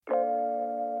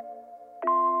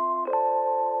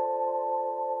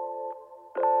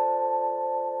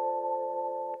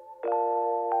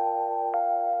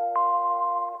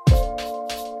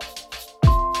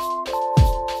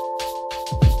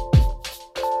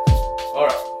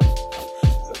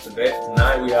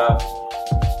tonight we have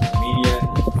a comedian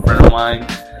friend of mine.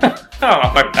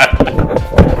 Oh, my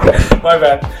bad. My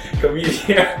bad.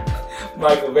 Comedian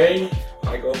Michael Bain.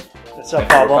 Michael. What's up,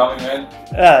 Pablo? Coming, man.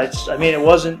 Yeah, it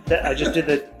wasn't. I just did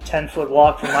the 10-foot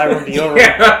walk from my room to your room.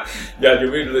 Yeah, you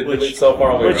live so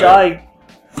far away. Which right?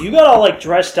 you got all like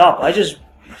dressed up. I just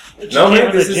no, came man,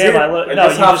 from this the is gym.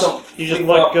 it. You just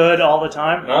look good all the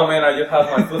time. No, man, I just have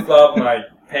my flip flop, my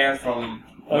pants from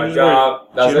my job.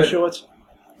 That's gym it. Shorts.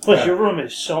 Plus, your room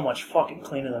is so much fucking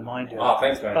cleaner than mine, dude. Oh,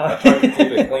 thanks, man. I try to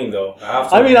keep it clean, though.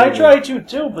 I try to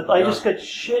too, but I just got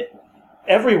shit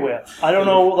everywhere. I don't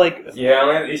know, like. Yeah,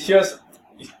 man. It's just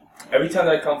every time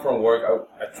I come from work,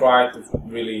 I try to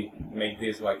really make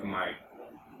this like my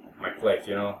place,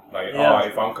 you know. Like,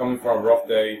 if I'm coming from a rough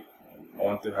day, I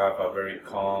want to have a very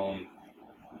calm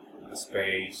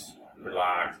space,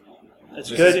 relax.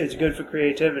 It's good. It's good for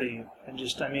creativity, and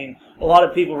a lot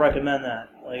of people recommend that.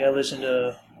 Like I listen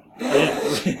to,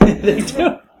 they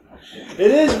do.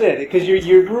 It is, man, because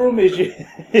your room is your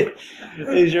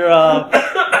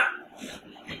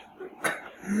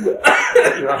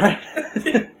You're alright.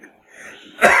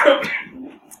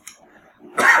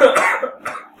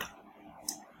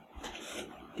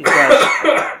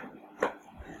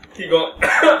 Keep going.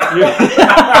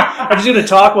 I'm just gonna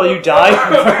talk while you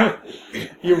die.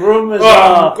 Your room is.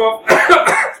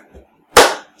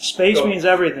 Space means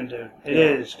everything, dude. It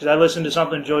is, because I listened to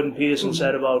something Jordan Peterson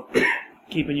said about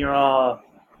keeping your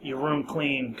room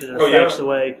clean because it affects the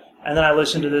way. And then I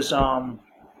listened to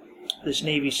this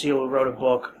Navy SEAL who wrote a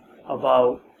book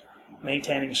about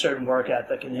maintaining a certain work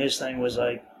ethic, and his thing was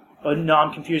like, oh no,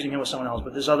 I'm confusing him with someone else,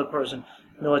 but this other person,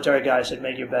 military guy, said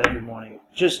make your bed every morning.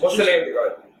 What's the name of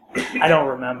the guy? I don't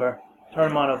remember. Turn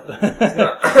them on up.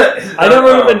 I don't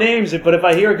remember names, but if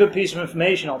I hear a good piece of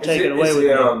information, I'll take it away with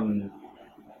me.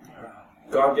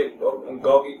 Gogi,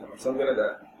 or something like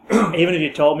that. Even if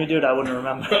you told me, dude, I wouldn't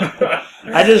remember.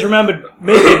 I just remembered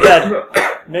make your bed.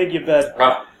 Make your bed.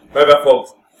 My bad,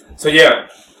 folks. So yeah,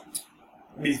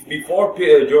 before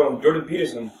Jordan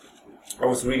Peterson, I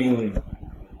was reading.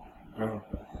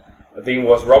 I think it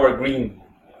was Robert Greene,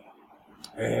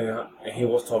 and he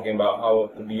was talking about how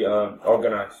to be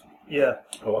organized. Yeah.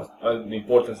 The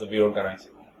importance of being organized.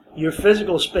 Your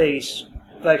physical space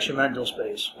affects your mental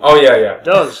space. Oh yeah. It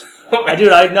does.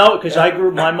 I know because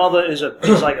my mother is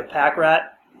like a pack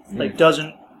rat, like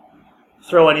doesn't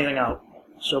throw anything out.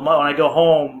 So when I go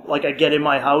home, like I get in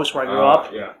my house where I grew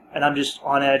up, and I'm just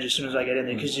on edge as soon as I get in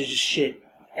there because there's just shit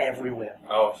everywhere.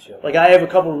 Oh shit! Like I have a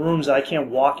couple of rooms that I can't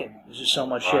walk in. There's just so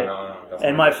much shit.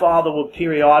 And my father would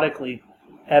periodically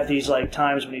have these like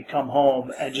times when he'd come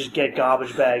home and just get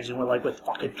garbage bags and we're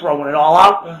fucking throwing it all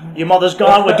out. Your mother's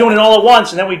gone. We're doing it all at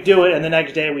once, and then we do it, and the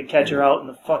next day we catch her out in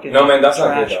the fucking no man, that's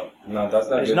trash. not good though. No, that's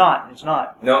not good. It's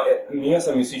not. No, me as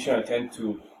a musician, I tend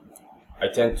to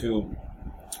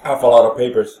have a lot of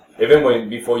papers. Even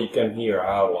before you came here,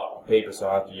 I have a lot of papers, so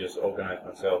I have to just organize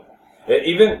myself.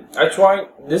 Even I try.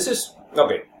 This is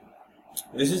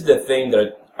the thing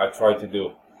that I try to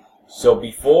do. So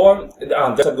before,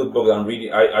 that's a good book that I'm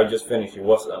reading. I just finished. It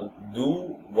was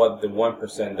Do What the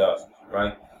 1% Does,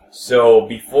 right? So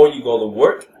before you go to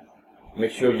work,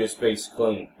 make sure your space is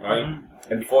clean, right?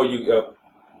 Mm-hmm. And before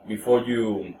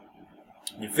you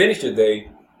finish the day,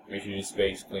 make sure your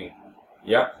space is clean.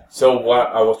 Yeah. So what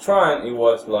I was trying, it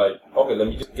was like, okay, let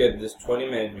me just get this 20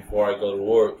 minutes before I go to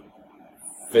work,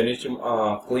 finish,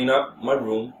 clean up my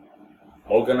room,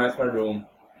 organize my room.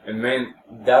 And man,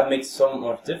 that makes so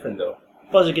much different though.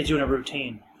 Plus it gets you in a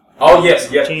routine. Oh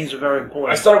yes. Routines are very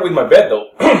important. I started with my bed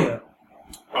though.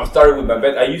 I started with my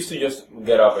bed. I used to just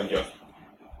get up and just,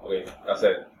 okay, that's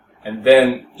it. And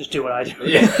then just do what I do.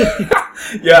 Yeah.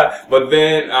 Yeah. But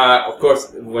then, of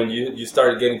course, when you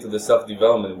started getting to the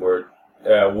self-development word,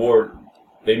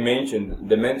 they mentioned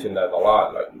that a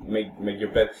lot. Like make your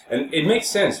bed, and it makes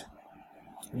sense.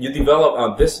 You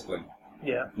develop discipline.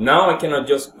 Yeah. Now I cannot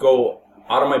just go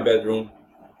out of my bedroom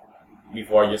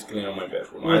before I just clean up my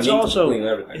bedroom. Well, I need to clean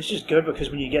everything. It's just good because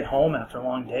when you get home after a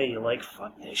long day, you're like,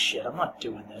 fuck this shit, I'm not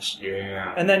doing this.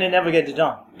 Yeah. And then it never gets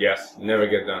done. Yes, never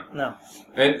get done. No.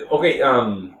 And, okay,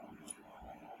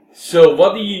 so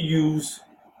what do you use?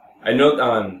 I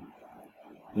know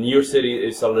New York City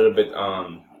is a little bit,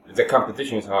 the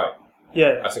competition is high.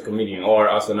 Yeah. As a comedian or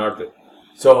as an artist.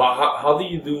 So how do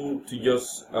you do to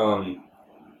just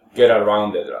get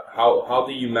around it? How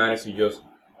do you manage to just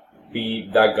be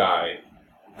that guy,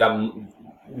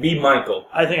 be Michael?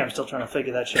 I think I'm still trying to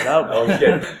figure that shit out. Oh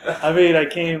shit! I mean, I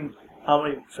came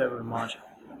February, March.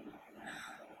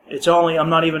 I'm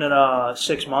not even at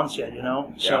 6 months yet, you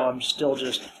know. So yeah. I'm still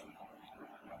just.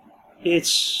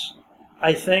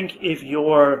 I think if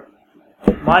you're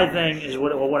my thing is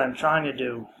what I'm trying to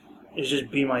do is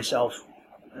just be myself.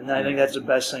 And I think that's the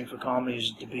best thing for comedy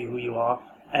is to be who you are.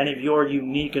 And if you're a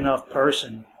unique enough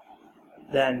person,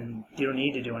 then you don't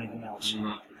need to do anything else.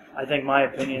 Mm-hmm. I think my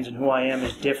opinions and who I am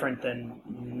is different than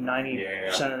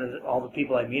 90% of all the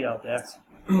people I meet out there.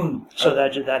 So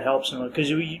that helps them. Because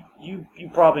you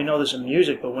probably know this in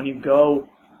music, but when you go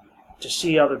to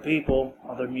see other people,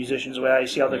 other musicians, where I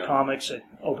see other comics at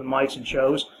open mics and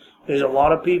shows, there's a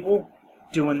lot of people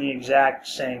doing the exact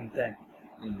same thing.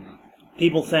 Mm-hmm.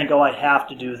 People think, oh, I have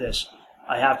to do this.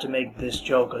 I have to make this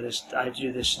joke or this. I have to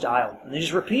do this style, and they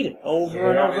just repeat it over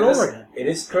and over and over again. It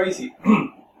is crazy.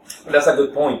 That's a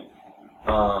good point.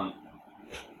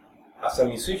 As a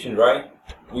musician, right,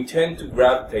 we tend to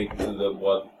gravitate to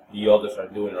what the others are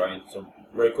doing, right? So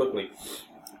very quickly.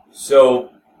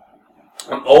 So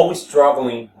I'm always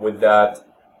struggling with that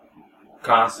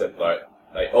concept, like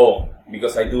oh,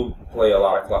 because I do play a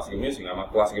lot of classical music. I'm a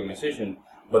classical musician,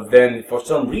 but then for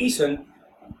some reason,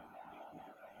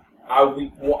 I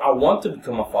want to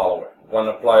become a follower. Want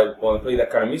to play that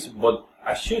kind of music, but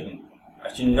I shouldn't.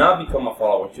 I should not become a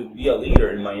follower. I should be a leader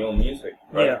in my own music,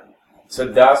 right? Yeah. So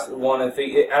that's one of the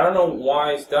things. I don't know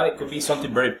why it's that. It could be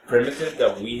something very primitive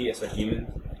that we as a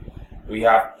human, we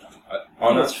have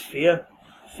on us. Fear.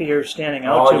 Fear of standing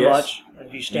out too much.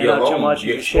 If you stand out too much,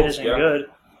 your shit isn't good.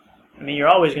 I mean, you're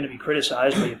always going to be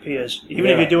criticized by your peers.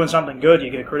 Even if you're doing something good, you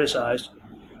get criticized.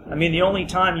 I mean, the only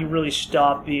time you really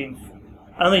stop being...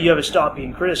 I don't think you ever stop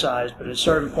being criticized, but at a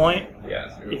certain point,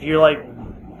 if you're like...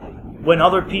 When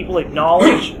other people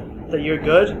acknowledge that you're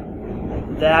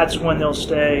good, that's when they'll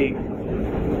stay...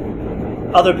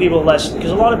 Other people less... Because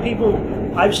a lot of people...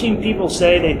 I've seen people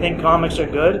say they think comics are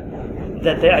good,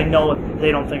 that I know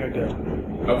they don't think are good.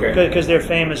 Okay. Because they're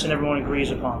famous and everyone agrees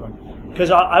upon them.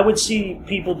 Because I would see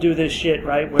people do this shit,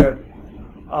 right, where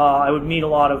I would meet a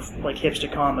lot of, like,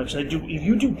 hipster comics. If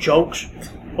you do jokes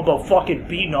about fucking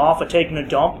beating off or taking a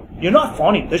dump, you're not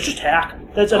funny. That's just hack.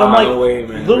 And I'm like,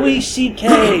 Louis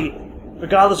C.K.,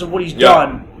 regardless of what he's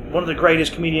done, one of the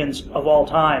greatest comedians of all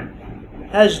time,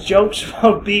 has jokes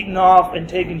about beating off and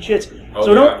taking shits.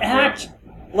 So don't act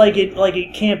like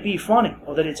it can't be funny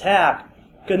or that it's hack.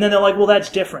 And then they're like, well, that's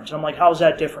different. And I'm like, how's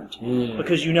that different?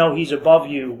 Because you know he's above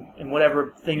you in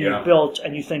whatever thing you've built,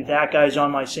 and you think that guy's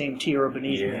on my same tier or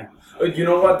beneath me. You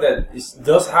know what? That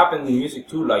does happen in music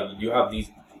too. Like you have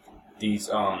these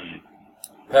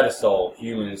pedestal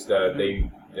humans that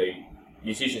they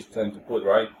musicians tend to put,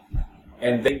 right?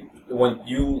 And when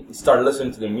you start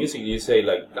listening to the music, you say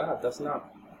like, that's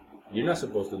not. You're not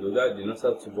supposed to do that. You're not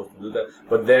supposed to do that.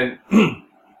 But then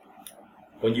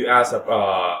when you ask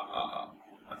a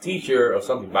teacher or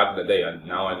something back in the day, and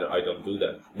now I don't do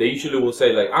that. They usually will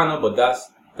say like, no, but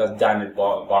that's Daniel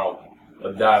Barnwell,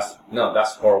 but that's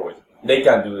Horowitz. They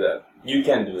can't do that. You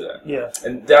can't do that. Yeah.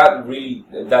 And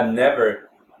that never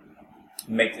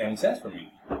makes any sense for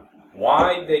me.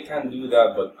 Why they can do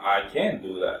that, but I can't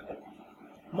do that?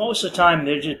 Most of the time,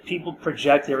 they're just people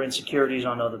project their insecurities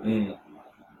on other people.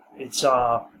 It's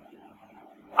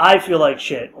I feel like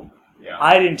shit. Yeah.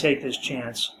 I didn't take this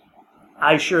chance.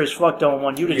 I sure as fuck don't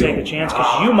want you to take a chance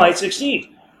because you might succeed.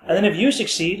 And then if you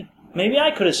succeed, maybe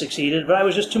I could have succeeded, but I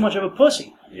was just too much of a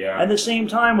pussy. Yeah. And at the same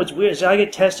time, what's weird is I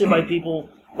get tested by people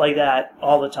like that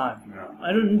all the time. Yeah.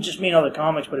 I don't just mean other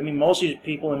comics, but I mean mostly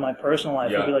people in my personal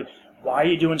life. They'll be like, why are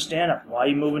you doing stand-up? Why are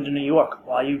you moving to New York?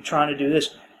 Why are you trying to do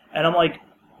this? And I'm like,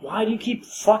 why do you keep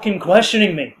fucking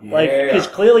questioning me? Because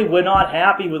clearly we're not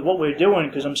happy with what we're doing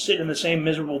because I'm sitting in the same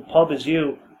miserable pub as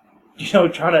you,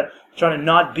 trying to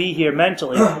not be here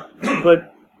mentally.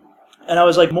 And I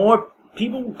was like, more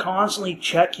people constantly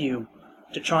check you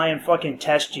to try and fucking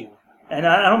test you. And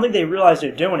I don't think they realize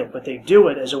they're doing it, but they do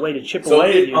it as a way to chip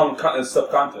away at you. It's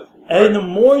subconscious. And the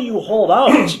more you hold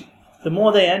out, the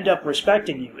more they end up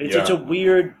respecting you. It's a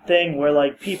weird thing where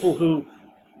like people who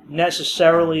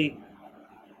necessarily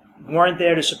weren't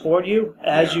there to support you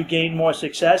as you gain more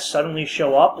success suddenly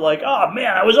show up like, oh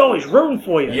man, I was always rooting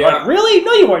for you. Like, really?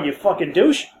 No, you weren't, you fucking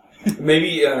douche.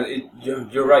 Maybe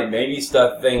you're right. Maybe it's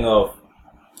that thing of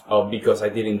because I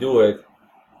didn't do it.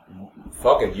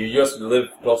 Fuck it. You just live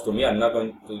close to me. I'm not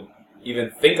going to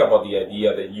even think about the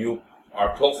idea that you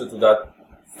are closer to that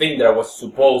thing that I was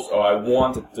supposed or I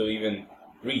wanted to even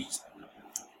reach.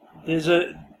 There's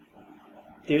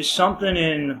something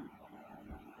in.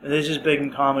 This is big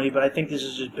in comedy, but I think this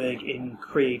is just big in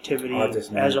creativity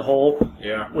as a whole.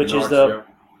 Which is the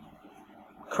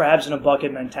crabs in a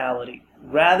bucket mentality.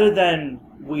 Rather than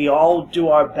we all do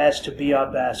our best to be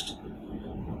our best,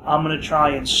 I'm going to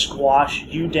try and squash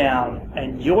you down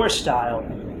and your style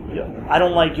I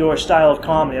don't like your style of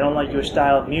comedy. I don't like your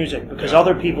style of music because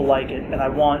other people like it, and I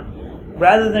want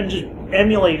rather than just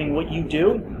emulating what you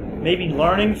do, maybe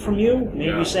learning from you,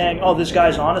 maybe saying, oh, this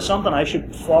guy's onto something, I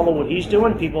should follow what he's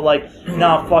doing. People like,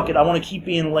 nah, fuck it, I want to keep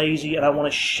being lazy and I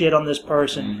want to shit on this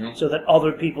person so that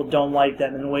other people don't like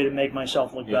them in a way to make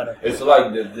myself look better. It's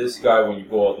like this guy when you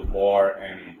go to the bar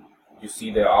and you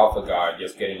see the alpha guy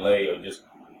just getting laid or just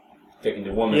taking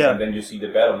the woman, and then you see the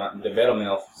beta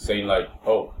male saying like,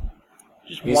 oh,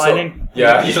 just whining.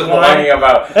 He's just whining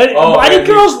about. Why do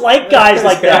girls like guys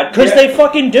like that? Because they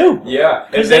fucking do. Yeah,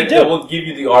 because they will give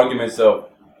you the arguments of,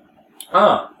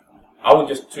 I would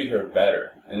just treat her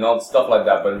better and all stuff like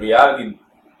that. But in reality,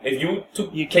 if you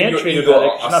take your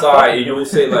ego aside, you will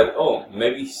say like, oh,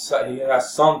 maybe he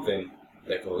has something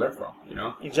they could learn from. You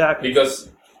know, exactly. Because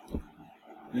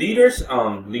leaders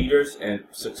and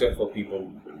successful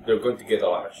people, they're going to get a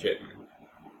lot of shit. Man.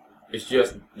 It's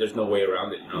just, there's no way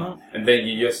around it, you know? And then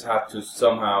you just have to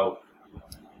somehow,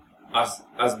 as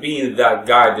being that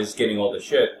guy that's getting all the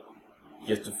shit,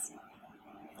 you have to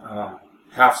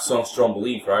have some strong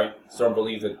belief, right? Strong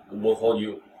belief that will hold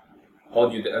you.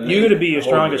 You're going to be your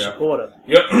strongest supporter.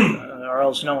 Yep. Or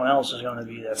else no one else is going to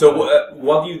be there. So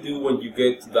what do you do when you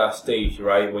get to that stage,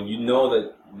 right? When you know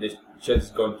that this shit is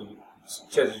going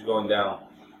down.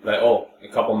 Like, oh, a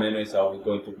couple minutes, I was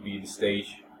going to be in the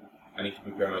stage. I need to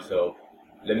prepare myself.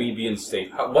 Let me be in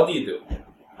stage. What do you do?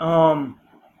 I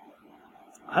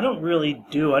don't really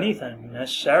do anything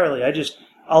necessarily.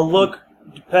 I'll look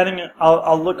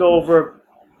over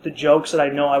the jokes that I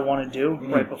know I want to do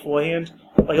right beforehand.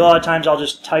 Like a lot of times, I'll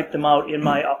just type them out in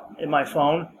my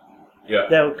phone. Yeah.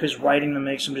 Because writing them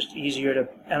makes them just easier to.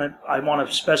 And I want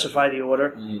to specify the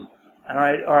order. And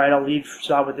all right, I'll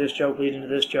start with this joke, lead into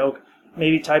this joke.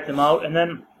 Maybe type them out, and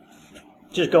then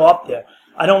just go up there.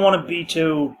 I don't want to be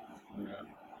too...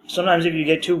 Sometimes if you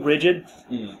get too rigid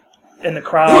and the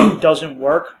crowd doesn't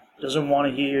want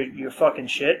to hear your fucking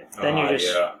shit, then you just...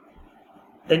 Yeah.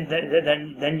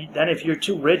 Then if you're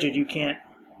too rigid, you can't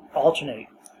alternate.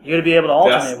 You got to be able to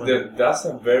alternate with it. That's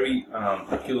a very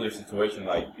peculiar situation.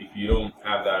 Like, if you don't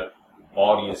have that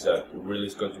audience that really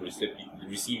is going to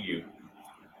receive you,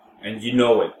 and you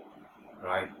know it,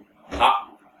 right?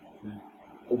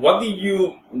 What do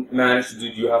you manage to do?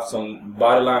 Do you have some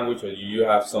body language, or do you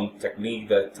have some technique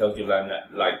that tells you like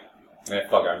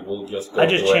fuck it, we'll just go I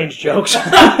just change jokes.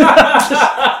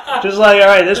 just like, all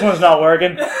right, this one's not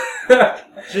working. A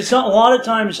lot of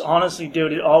times, honestly,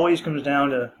 dude, it always comes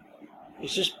down to,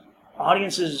 it's just,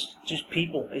 audiences, just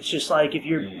people. It's just like, if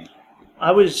you're,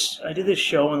 I did this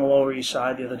show in the Lower East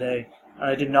Side the other day, and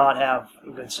I did not have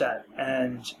a good set,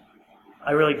 and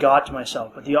I really got to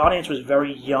myself, but the audience was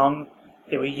very young.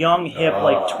 They were young, hip,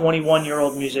 like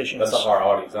 21-year-old musicians. That's a hard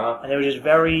audience, huh? And they were just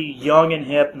very young and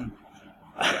hip. And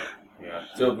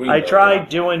I tried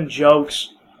doing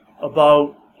jokes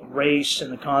about race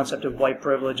and the concept of white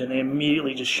privilege, and they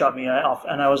immediately just shut me off.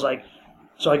 And I was like,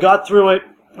 so I got through it,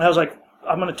 and I was like,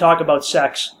 I'm going to talk about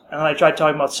sex. And then I tried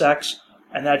talking about sex,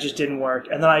 and that just didn't work.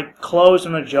 And then I closed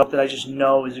on a joke that I just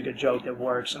know is a good joke that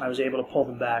works, and I was able to pull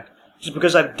them back. Just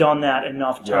because I've done that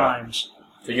enough times.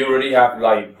 So you already have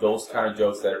like those kind of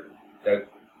jokes that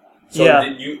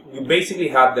you basically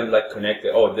have them like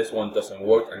connected. Oh, this one doesn't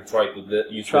work, and try to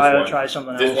use this one. Try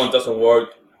something else. This one doesn't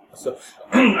work. So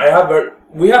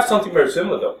we have something very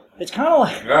similar though. It's kind of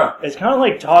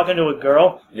like talking to a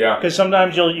girl. Yeah. Because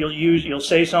sometimes you'll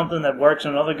say something that works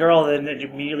on another girl, and then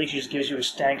immediately she just gives you a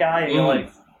stank eye, and you're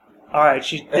like, all right,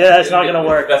 that's not gonna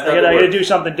work. I gotta do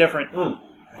something different.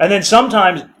 And then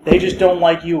sometimes they just don't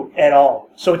like you at all.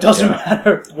 So it doesn't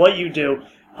matter what you do,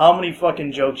 how many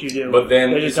fucking jokes you do. But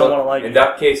then they just don't want to like you. In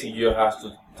that case, you have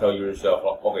to tell yourself,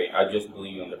 okay, I just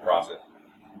believe in the process.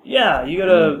 Yeah, you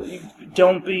gotta you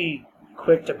don't be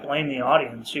quick to blame the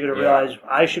audience. You gotta realize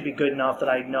I should be good enough that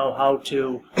I know how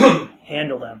to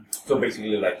handle them. So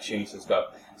basically, like change the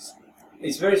stuff.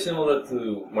 It's very similar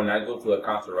to when I go to a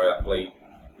concert. Right, I play.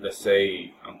 Let's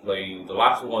say I'm playing. The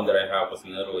last one that I had was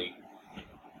in Italy.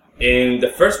 In the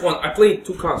first one, I played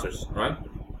 2 concerts, right?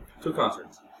 2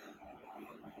 concerts.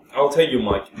 I'll tell you,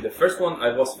 Mike. The first one,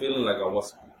 I was feeling like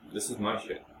this is my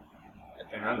shit.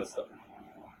 I can handle stuff.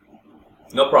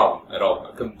 No problem at all.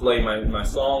 I can play my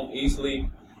song easily.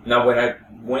 Now, when I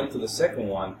went to the second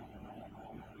one,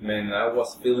 man, I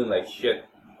was feeling like shit.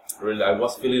 Really, I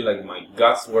was feeling like my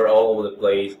guts were all over the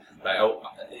place. Like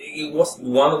it was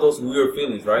one of those weird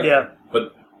feelings, right? Yeah.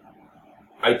 But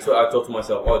I thought to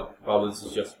myself, oh, probably this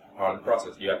is just part of the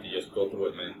process. You have to just go through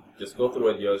it, man. Just go through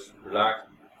it. Just relax.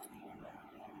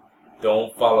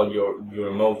 Don't follow your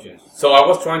emotions. So I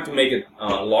was trying to make it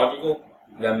logical,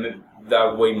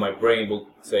 that way my brain will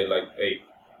say like, hey,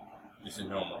 this is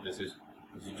normal. This is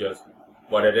just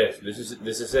what it is. This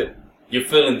is it. You're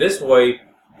feeling this way,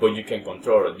 but you can't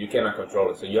control it. You cannot control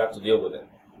it, so you have to deal with it.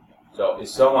 So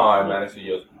it's somehow I managed to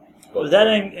just go. But that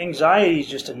anxiety is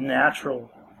just a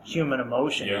natural human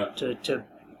emotion. Yeah.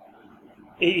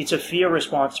 It's a fear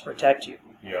response to protect you.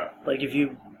 Yeah. Like if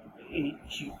you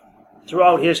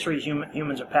throughout history,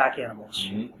 humans are pack animals.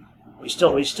 Mm-hmm. We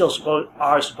still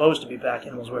are supposed to be pack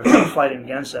animals. We're fighting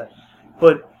against that.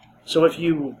 But so if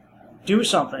you do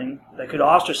something that could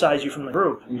ostracize you from the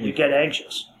group, you get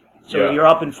anxious. So you're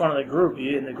up in front of the group,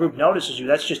 and the group notices you.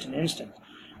 That's just an instinct.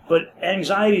 But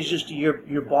anxiety is just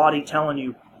your body telling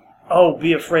you, oh,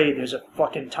 be afraid. There's a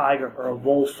fucking tiger or a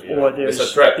wolf, or there's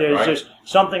it's a threat, right? just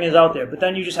something is out there. But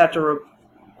then you just have to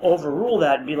overrule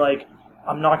that and be like,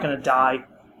 I'm not going to die.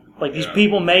 Like these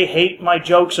people may hate my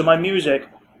jokes or my music,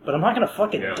 but I'm not going to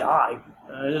fucking die.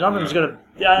 Nothing's going to.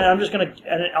 I'm just going to,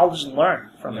 and I'll just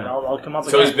learn from it. I'll come up.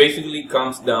 So again. it basically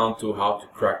comes down to how to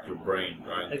crack your brain,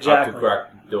 right? Exactly. How to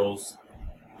crack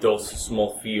those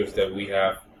small fears that we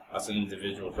have as an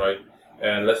individual, right?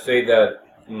 And let's say that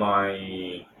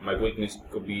my weakness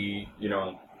could be,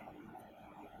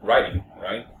 writing,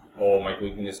 right? Or my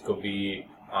weakness could be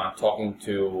talking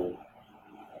to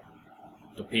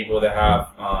people that have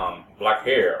black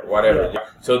hair, or whatever. Yeah.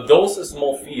 So those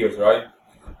small fears, right?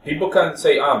 People can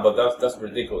say, but that's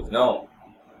ridiculous. No,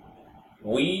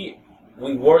 we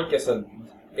work as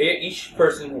each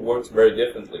person works very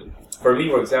differently. For me,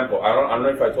 for example, I don't know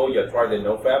if I told you I tried the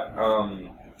NoFap.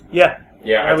 Yeah.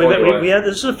 Yeah, we had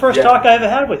this is the first talk I ever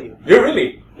had with you. You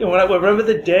really? When I remember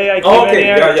the day I came in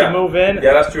here to move in.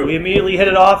 Yeah, that's true. We immediately hit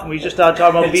it off, and we just started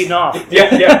talking about beating off.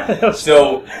 Yeah.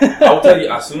 So I'll tell you,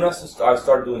 as soon as I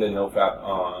started doing the NoFap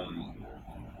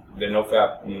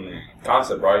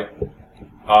concept, right?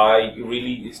 I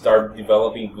really started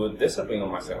developing good discipline on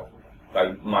myself.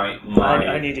 Like my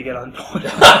I need to get on board.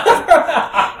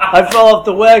 I fell off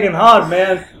the wagon hard,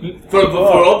 man. For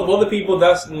all the people,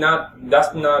 that's not.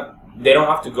 They don't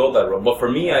have to go that road. But for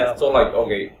me, I thought like,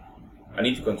 okay, I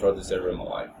need to control this area of my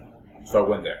life. So I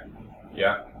went there.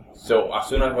 Yeah. So as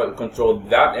soon as I controlled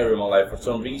that area of my life, for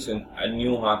some reason, I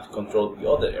knew how to control the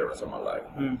other areas of my life.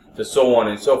 So on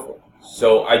and so forth.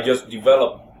 So I just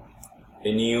developed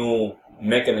a new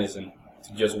mechanism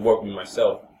to just work with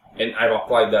myself. And I've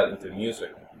applied that into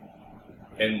music.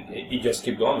 And it just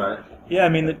keeps going, man. Yeah, I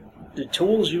mean, the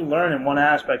tools you learn in one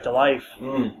aspect of life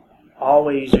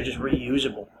always are just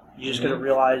reusable. You just got to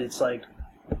realize it's like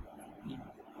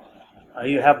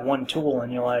you have one tool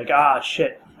and you're like,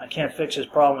 shit, I can't fix this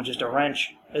problem with just a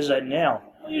wrench. This is a nail.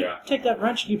 Well, you take that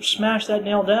wrench and you smash that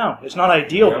nail down. It's not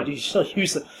ideal, but you still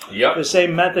use the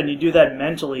same method and you do that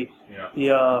mentally.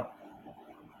 Yeah.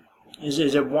 Is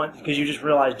it one, because you just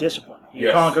realize discipline.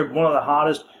 You conquered one of the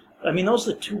hardest. I mean, those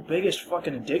are the two biggest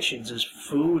fucking addictions is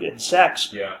food and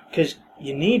sex. Yeah. Because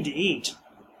you need to eat.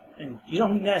 And you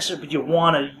don't necessarily, but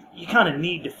you kind of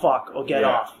need to fuck or get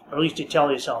off. Or at least you tell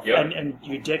yourself. And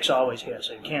your dick's always here,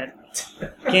 so you can't,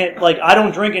 like, I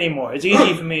don't drink anymore. It's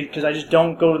easy for me because I just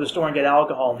don't go to the store and get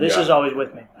alcohol. This is always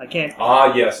with me. I can't.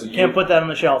 Yes. So can't put that on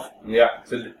the shelf. Yeah.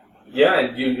 So,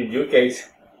 and in your case,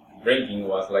 drinking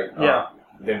was like,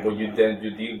 Then you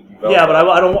develop. Yeah, but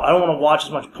I don't want to watch as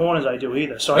much porn as I do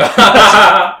either. So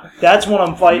that's what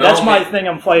I'm fighting. That's my thing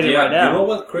I'm fighting right now. You know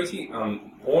what's crazy?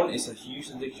 Porn is a huge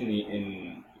addiction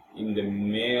in the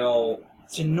male.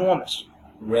 It's enormous.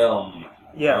 Realm.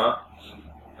 Yeah.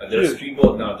 There's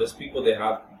people that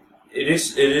have. It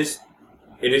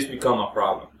is become a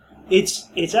problem.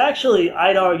 It's actually,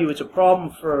 I'd argue, it's a problem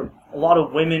for a lot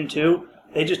of women too.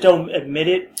 They just don't admit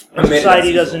it, and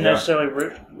society doesn't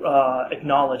necessarily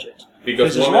acknowledge it.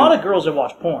 Because there's a lot of girls that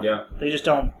watch porn. Yeah. They just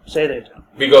don't say they do.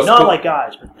 Because not like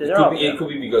guys, but it could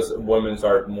be because women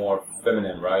are more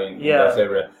feminine, right? In that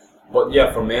area. But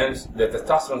for men, the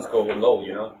testosterone go low.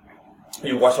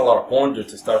 You watch a lot of porn, the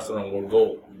testosterone will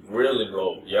go really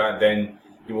low. Yeah, and then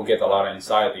you will get a lot of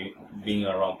anxiety being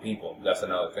around people. That's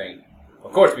another thing.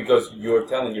 Of course, because you're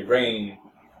telling your brain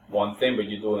one thing, but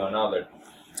you're doing another.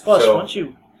 Plus,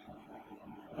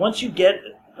 once you get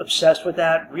obsessed with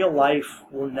that, real life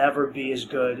will never be as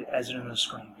good as it on the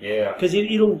screen. Yeah. Because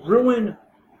it'll ruin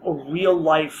a real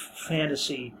life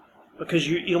fantasy because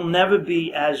you'll never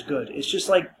be as good. It's just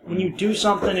like when you do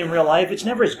something in real life, it's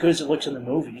never as good as it looks in the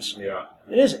movies. Yeah.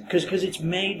 It isn't because it's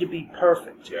made to be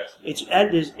perfect. Yes.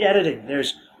 There's editing.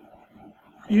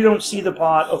 You don't see the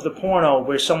part of the porno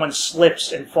where someone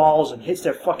slips and falls and hits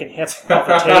their fucking hip off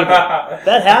a table.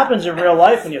 That happens in real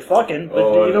life when you're fucking,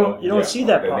 but you don't see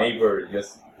that part. The neighbor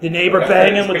just The neighbor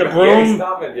banging with the broom. Yeah,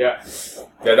 stop it. Yeah.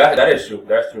 That is true.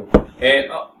 That's true.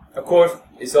 And of course,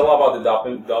 it's all about the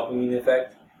dopamine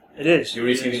effect. It is. You're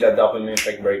receiving that dopamine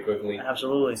effect very quickly.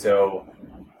 Absolutely. So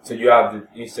you have the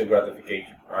instant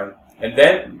gratification, right? And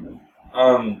then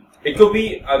it could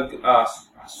be a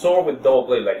sword with double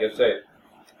blade, like I said.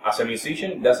 As a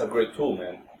musician, that's a great tool,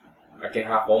 man. I can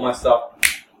have all my stuff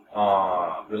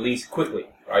released quickly,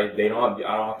 right? I don't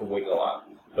have to wait a lot.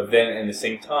 But then, at the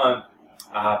same time,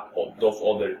 I have those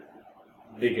other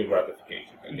bigger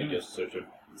gratifications. I can just search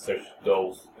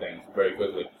those things very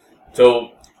quickly.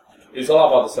 So it's all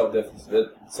about the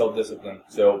self-discipline.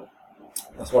 So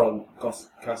that's what I'm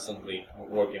constantly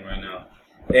working right now.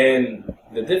 And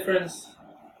the difference,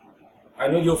 I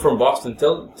know you're from Boston.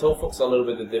 Tell folks a little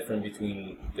bit the difference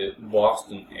between the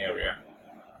Boston area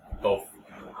of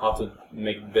how to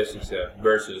make business there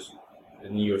versus the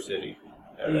New York City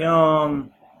area.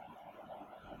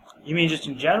 You mean just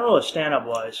in general or stand-up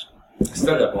wise?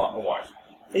 Stand-up wise.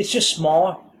 It's just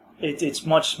smaller. It's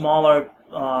much smaller.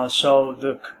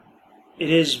 So it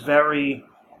is very.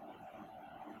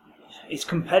 It's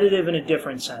competitive in a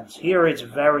different sense. Here, it's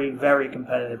very, very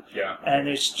competitive. Yeah. And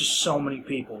there's just so many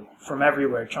people from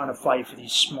everywhere trying to fight for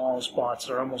these small spots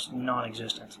that are almost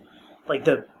non-existent. Like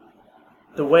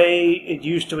the way it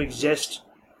used to exist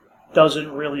doesn't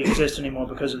really exist anymore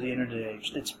because of the internet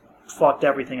age. It's fucked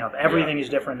everything up. Everything is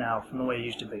different now from the way it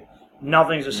used to be.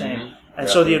 Nothing's the same. And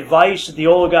so the advice that the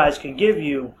older guys can give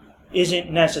you isn't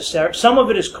necessary. Some of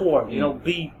it is core. You know,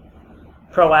 be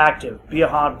proactive, be a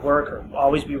hard worker,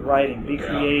 always be writing, be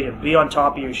creative, be on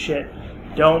top of your shit.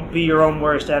 Don't be your own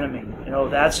worst enemy. You know,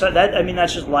 that's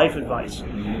just life advice.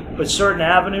 But certain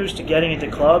avenues to getting into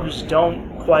clubs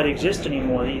don't quite exist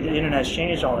anymore. The internet's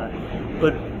changed all that.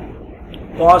 But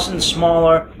Boston's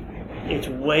smaller. It's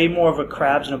way more of a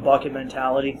crabs in a bucket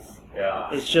mentality. Yeah.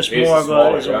 It's just more of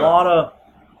a.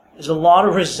 There's a lot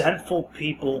of resentful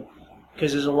people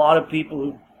because there's a lot of people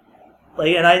who.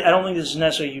 And I don't think this is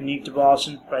necessarily unique to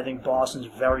Boston, but I think Boston's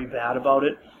very bad about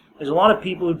it. There's a lot of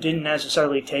people who didn't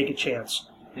necessarily take a chance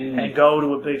and go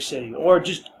to a big city, or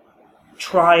just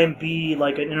try and be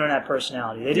like an internet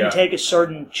personality. They didn't take a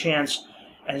certain chance,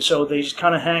 and so they just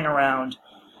kind of hang around,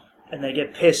 and they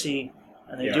get pissy,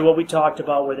 and they do what we talked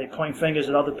about, where they point fingers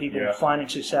at other people finding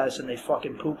success, and they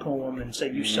fucking poo-poo them and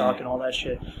say you suck and all that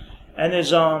shit. And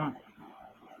there's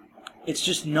it's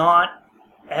just not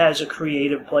as a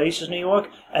creative place as New York,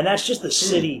 and that's just the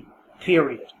city,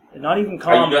 period. And not even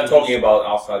comedy. You're not talking about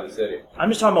outside the city. I'm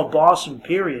just talking about Boston,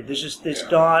 period. There's just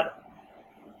not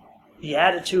the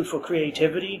attitude for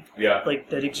creativity like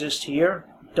that exists here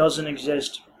doesn't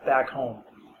exist back home.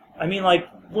 I mean, like,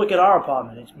 look at our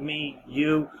apartment. It's me,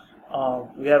 you.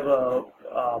 We have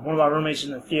one of our roommates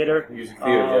in the theater. Music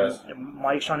theater, yes. And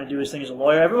Mike's trying to do his thing as a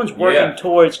lawyer. Everyone's working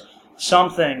towards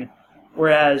something,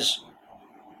 whereas,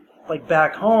 like,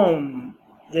 back home,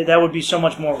 that would be so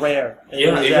much more rare.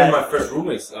 Yeah, even my first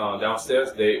roommates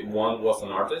downstairs, one was an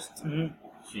artist. Mm-hmm.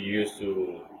 She used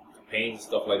to paint,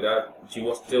 stuff like that. She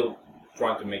was still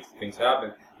trying to make things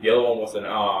happen. The other one was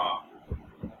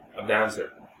a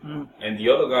dancer. Mm. And the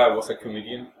other guy was a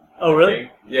comedian. Oh,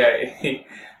 really? Yeah,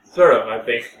 sort of, I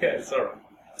think. Yeah, sort of.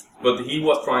 But he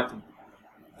was trying to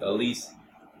at least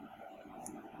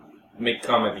make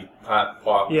comedy part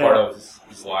of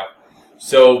his life.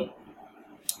 So,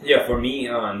 yeah, for me,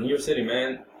 New York City,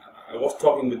 man, I was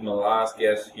talking with my last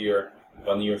guest here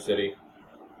about New York City,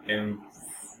 and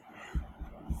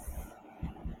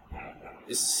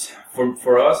it's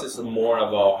for us, it's more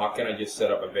about how can I just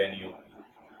set up a venue,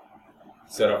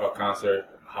 set up a concert,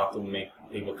 how to make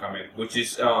people come in, which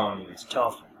is it's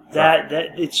tough. That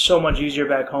it's so much easier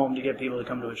back home to get people to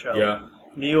come to a show. Yeah,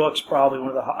 New York's probably one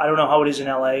of the. I don't know how it is in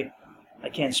LA. I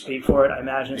can't speak for it. I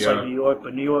imagine it's like New York,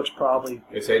 but New York's probably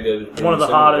one of the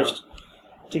hardest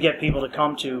to get people to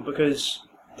come to because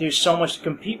there's so much to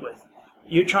compete with.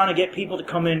 You're trying to get people to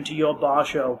come into your bar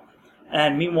show,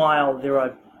 and meanwhile there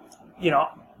are,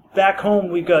 back home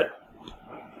we've got.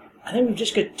 I think we've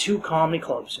just got 2 comedy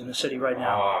clubs in the city right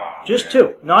now. Just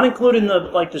 2, not including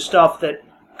the stuff that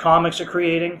comics are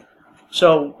creating.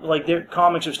 So like their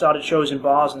comics have started shows in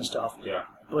bars and stuff. Yeah.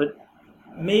 But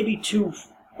maybe 2.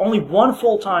 Only 1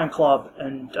 full-time club,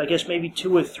 and I guess maybe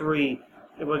 2 or 3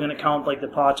 if we're going to count like the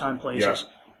part-time places. Yeah.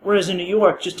 Whereas in New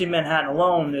York, just in Manhattan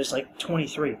alone, there's like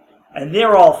 23. And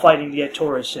they're all fighting to get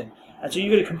tourists in. And so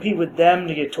you're going to compete with them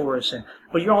to get tourists in.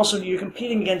 But you're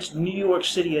competing against New York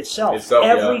City itself.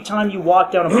 Every time you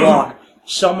walk down a block,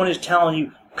 someone is telling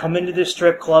you, come into this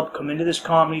strip club, come into this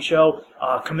comedy show,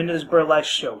 come into this burlesque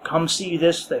show, come see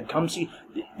this thing, come see...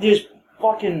 There's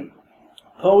fucking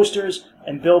posters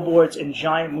and billboards and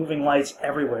giant moving lights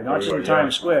everywhere, not just in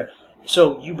Times Square.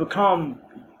 So you become,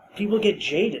 people get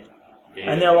jaded.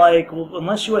 Yeah. And they're like, well,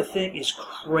 unless your thing is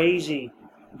crazy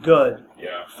good,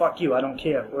 fuck you, I don't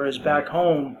care. Whereas back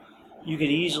home, you could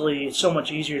easily, it's so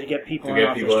much easier to get people in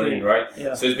off the street. In, right?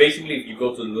 Yeah. So it's basically, if you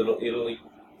go to Little Italy,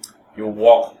 you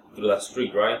walk through that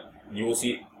street, right? You will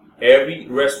see every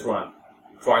restaurant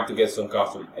trying to get some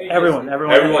customers. Hey,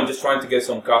 everyone just trying to get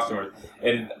some customers.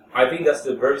 And I think that's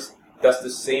the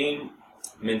same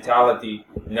mentality,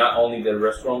 not only the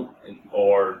restaurant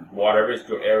or whatever is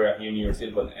your area here in New York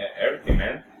City, but everything,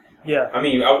 man. Yeah. I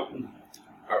mean,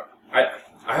 I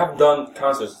have done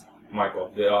concerts,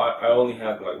 Michael. I only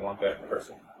have like one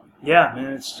person. Yeah,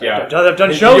 man. I've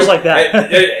done shows like that.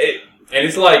 And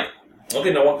it's like,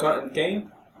 okay, no one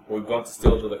came. We're going to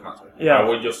still do the concert. Yeah. I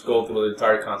would just go through the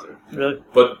entire concert. Really?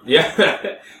 But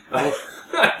yeah, I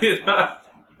did not.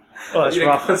 Oh, that's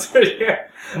rough. Concert, yeah.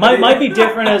 Might be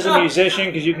different as a musician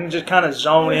because you can just kind of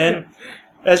zone in.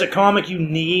 As a comic, you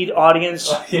need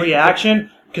audience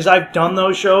reaction. Because I've done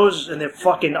those shows and they're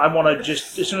fucking. I want to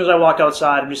just, as soon as I walk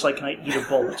outside, I'm just like, can I eat a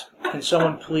bullet? Can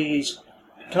someone please?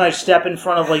 Can I step in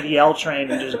front of like the L train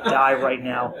and just die right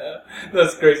now?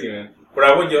 That's crazy, man. But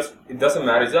I would just, it doesn't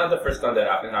matter. It's not the first time that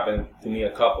happened to me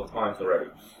a couple of times already.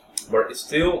 But it's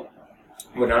still,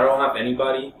 when I don't have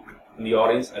anybody in the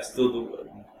audience, I still do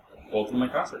go to my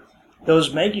concerts.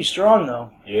 Those make you strong, though.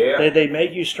 Yeah. They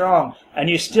make you strong. And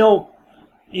you still,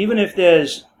 even if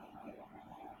there's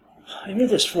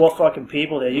 4 fucking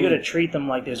people there, you got to treat them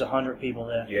like there's 100 people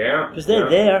there. Yeah. Because they're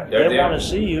there. They want to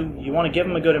see you. You want to give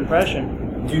them a good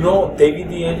impression. Do you know David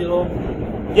D'Angelo?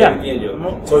 Yeah.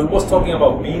 So he was talking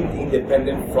about being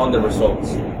independent from the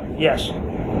results. Yes.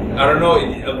 I don't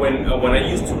know, when I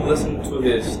used to listen to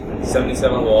his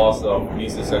 77 laws of being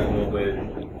successful with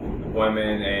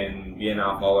women and being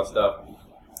out, all that stuff,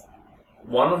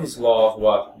 one of his laws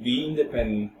was be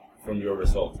independent from your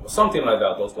results. Or something like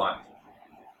that, those lines.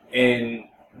 And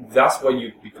that's what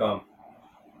you become.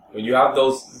 When you have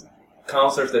those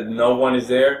concerts that no one is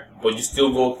there, but you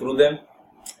still go through them,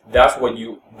 that's when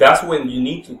you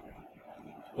need to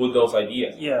put those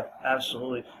ideas. Yeah,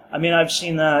 absolutely. I mean, I've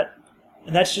seen that,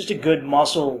 and that's just a good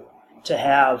muscle to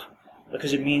have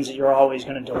because it means that you're always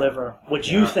going to deliver what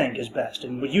you think is best,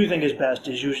 and what you think is best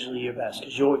is usually your best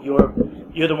because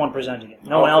you're the one presenting it.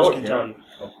 No one else can tell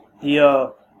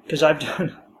you. Because I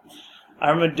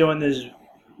remember doing this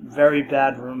very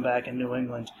bad room back in New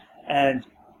England, and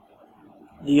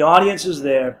the audiences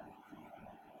there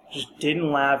just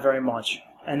didn't laugh very much.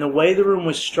 And the way the room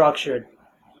was structured,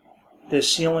 the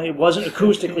ceiling, it wasn't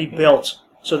acoustically built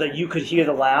so that you could hear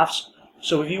the laughs.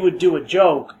 So if you would do a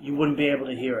joke, you wouldn't be able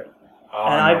to hear it.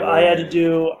 And I had to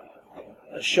do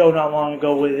a show not long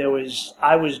ago where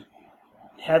I was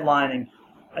headlining,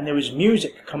 and there was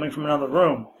music coming from another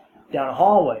room down a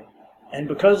hallway. And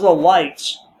because of the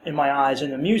lights in my eyes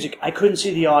and the music, I couldn't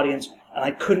see the audience, and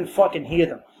I couldn't fucking hear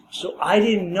them. So I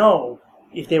didn't know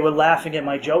if they were laughing at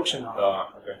my jokes or not.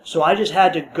 Okay. So I just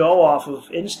had to go off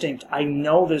of instinct. I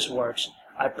know this works.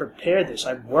 I prepared this.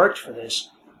 I worked for this.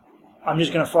 I'm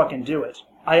just going to fucking do it.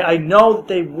 I know that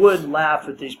they would laugh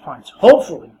at these punts.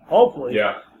 Hopefully.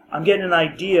 Yeah. I'm getting an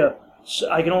idea.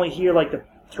 So I can only hear like the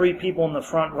 3 people in the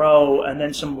front row and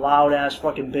then some loud-ass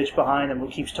fucking bitch behind them who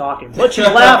keeps talking. But she's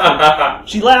laughing.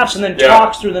 She laughs and then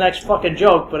talks through the next fucking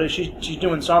joke, but she's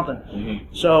doing something.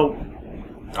 Mm-hmm. So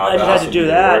I just had to do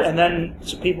that, and then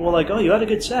some people were like, oh, you had a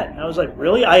good set. And I was like,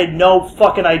 really? I had no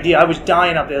fucking idea. I was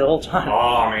dying up there the whole time.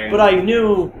 Oh, man. But I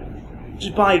knew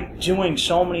just by doing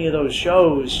so many of those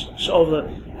shows,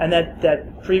 and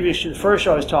the first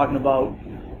show I was talking about,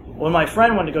 when my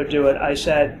friend went to go do it, I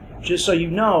said, just so you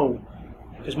know,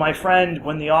 because my friend,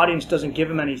 when the audience doesn't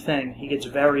give him anything, he gets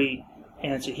very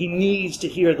antsy. He needs to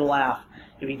hear the laugh.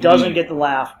 If he doesn't get the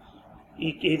laugh,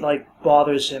 it like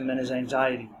bothers him and his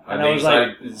anxiety. And I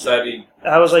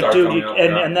was like, dude,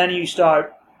 and then you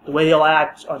start, the way he'll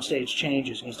act on stage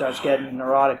changes, and he starts getting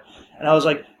neurotic. And I was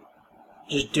like,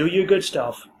 just do your good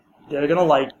stuff. They're gonna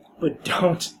like, but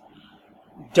don't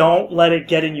let it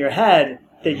get in your head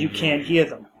that you can't hear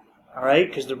them. All right,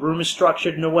 because the room is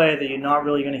structured in a way that you're not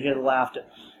really going to hear the laughter.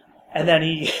 And then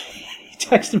he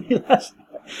texted me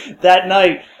that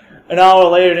night, an hour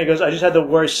later, and he goes, I just had the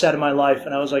worst set of my life.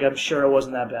 And I was like, I'm sure it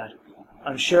wasn't that bad.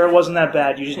 I'm sure it wasn't that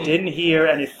bad. You just didn't hear,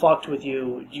 and it fucked with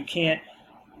you. You can't,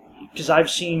 because I've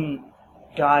seen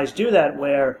guys do that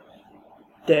where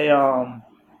they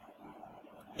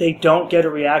don't get a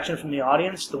reaction from the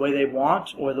audience the way they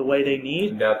want or the way they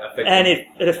need, and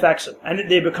it affects them. And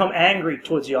they become angry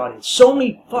towards the audience. So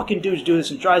many fucking dudes do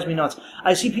this, and it drives me nuts.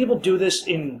 I see people do this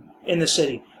in the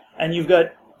city, and you've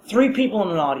got 3 people in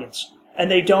an audience, and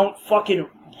they don't fucking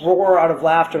roar out of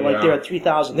laughter like they're at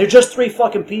 3,000. They're just 3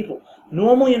 fucking people.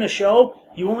 Normally in a show,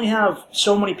 you only have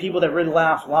so many people that really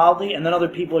laugh loudly, and then other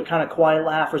people are kind of quiet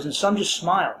laughers, and some just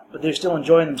smile, but they're still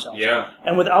enjoying themselves. Yeah.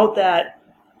 And without that,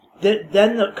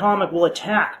 then the comic will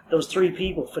attack those 3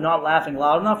 people for not laughing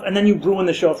loud enough, and then you ruin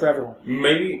the show for everyone.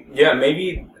 Maybe.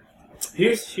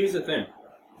 Here's the thing.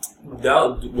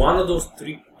 One of those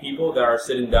 3 people that are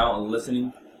sitting down and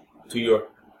listening to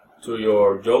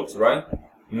your jokes, right?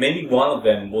 Maybe one of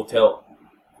them will tell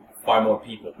 5 more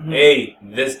people, mm-hmm. Hey,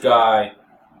 this guy,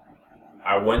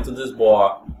 I went to this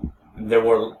bar, and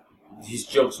his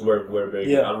jokes were very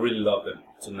good. I really loved them.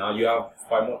 So now you have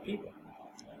 5 more people.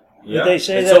 Yeah. Did they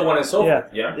say and that? So on and so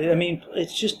forth. Yeah. I mean,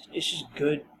 it's just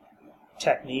good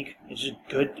technique. It's just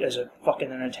good as a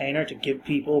fucking entertainer to give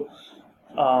people,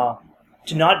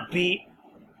 to not be.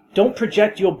 Don't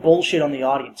project your bullshit on the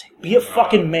audience. Be a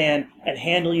fucking man and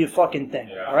handle your fucking thing.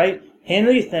 Yeah. All right,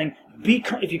 handle your thing.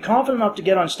 If you're confident enough to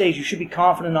get on stage, you should be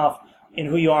confident enough in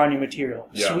who you are and your material.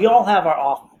 Yeah. So we all have our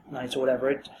off nights or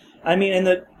whatever.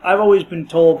 I've always been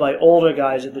told by older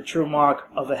guys that the true mark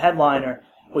of a headliner,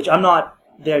 which I'm not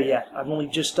there yet. I've only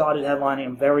just started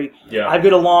headlining. I've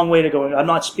got a long way to go. I'm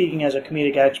not speaking as a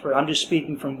comedic expert. I'm just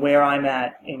speaking from where I'm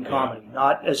at in comedy,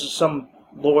 not as some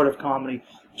lord of comedy.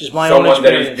 Just my own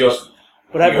experience.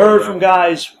 But I've heard from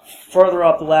guys further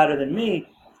up the ladder than me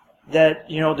that,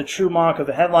 the true mark of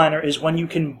a headliner is when you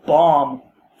can bomb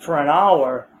for an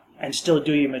hour and still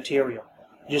do your material.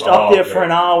 Just up there for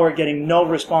an hour getting no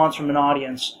response from an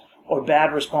audience or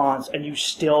bad response, and you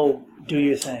still do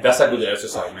your thing. That's a good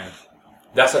exercise, man.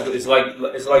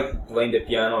 It's like playing the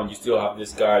piano and you still have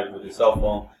this guy with his cell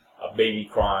phone, a baby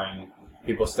crying,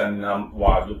 people standing up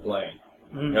while you're playing.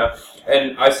 Mm-hmm. Yeah,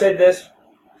 and I said this,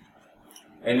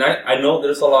 and I know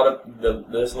there's a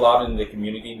lot in the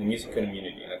community, the music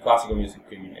community, and the classical music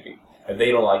community, and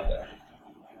they don't like that.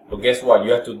 But guess what?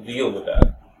 You have to deal with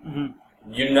that.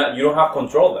 Mm-hmm. You don't have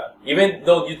control of that. Even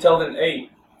though you tell them, hey,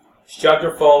 shut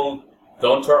your phone,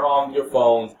 don't turn on your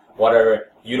phone,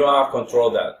 whatever. You don't have control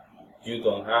of that. You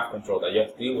don't have control of that. You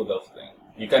have to deal with those things.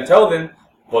 You can tell them,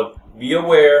 but be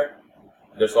aware.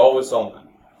 There's always someone.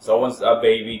 There's always a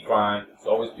baby crying. There's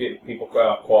always people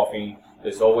coughing.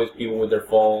 There's always people with their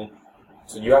phone.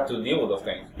 So you have to deal with those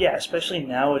things. Yeah, especially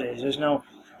nowadays.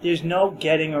 There's no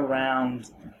getting around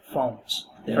phones.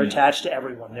 They're attached to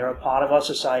everyone. They're a part of our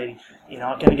society. You're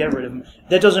not going to get rid of them.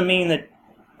 That doesn't mean that,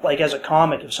 like as a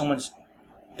comic, if someone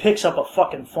picks up a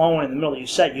fucking phone in the middle of your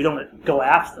set, you don't go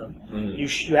after them. Mm.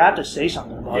 You have to say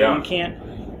something about it.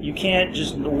 You can't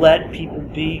just let people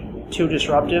be too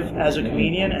disruptive as a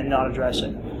comedian and not address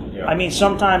it. Yeah. I mean,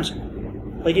 sometimes,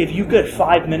 like if you've got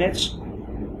 5 minutes,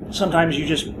 sometimes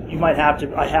I have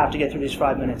to get through these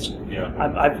 5 minutes. Yeah.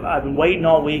 I've been waiting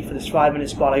all week for this 5-minute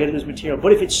spot. I got to do this material.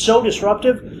 But if it's so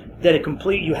disruptive that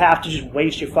you have to just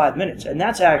waste your 5 minutes, and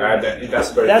that's aggravating.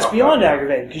 That's beyond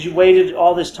aggravating because you waited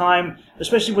all this time,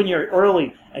 especially when you're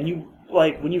early and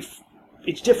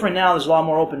it's different now. There's a lot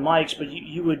more open mics, but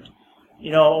you would,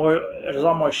 or there's a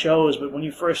lot more shows. But when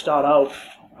you first start out,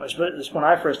 when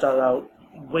I first started out,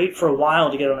 wait for a while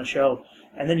to get on a show,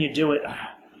 and then you do it.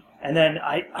 And then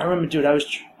I remember, dude,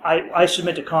 I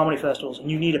submit to comedy festivals, and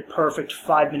you need a perfect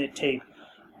 5-minute tape.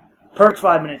 Perfect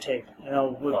 5-minute tape.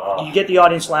 You get the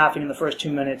audience laughing in the first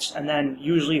 2 minutes, and then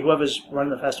usually whoever's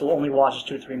running the festival only watches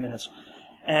 2 or 3 minutes.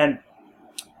 And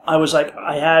I was like,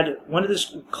 went to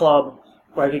this club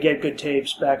where I could get good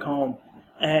tapes back home,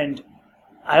 and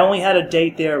I only had a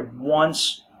date there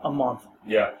once a month.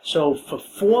 Yeah. So for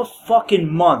 4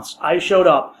 fucking months, I showed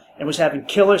up and was having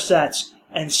killer sets,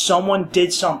 and someone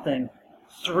did something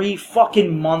 3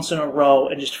 fucking months in a row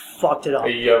and just fucked it up.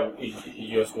 You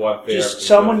just walked there.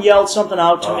 Someone yelled something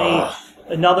out to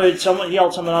me. Someone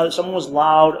yelled something out. Someone was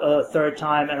loud a third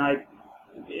time,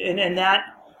 and that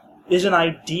isn't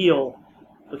ideal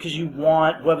because you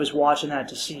want whoever's watching that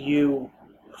to see you.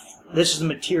 This is the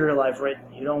material I've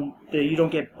written. You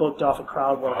don't get booked off a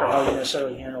crowd work or how you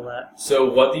necessarily handle that. So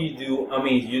what do you do? I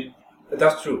mean,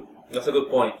 that's true. That's a good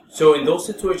point. So in those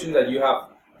situations that you have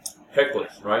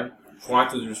hecklers, right, trying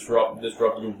to disrupt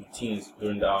your routines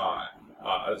during a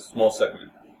small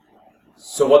segment.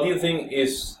 So what do you think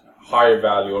is higher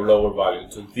value or lower value?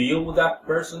 To deal with that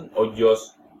person or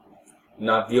just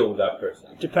not deal with that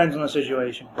person? Depends on the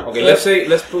situation. Okay, let's say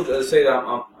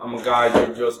that I'm a guy,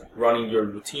 you're just running your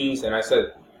routines, and I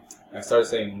started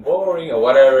saying boring or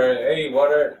whatever. Hey,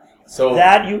 whatever. So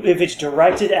that if it's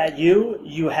directed at you,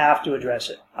 you have to address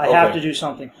it. I have to do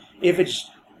something. If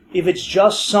it's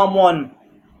just someone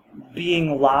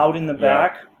being loud in the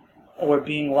back or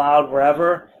being loud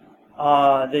wherever,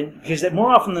 then because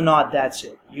more often than not, that's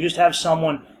it. You just have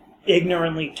someone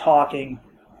ignorantly talking,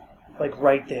 like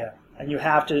right there, and you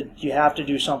have to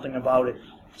do something about it.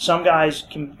 Some guys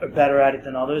are better at it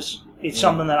than others. It's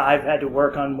something that I've had to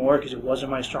work on more because it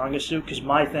wasn't my strongest suit. Because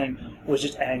my thing was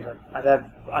just anger.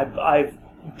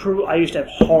 I used to have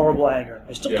horrible anger.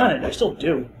 I still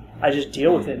do. I just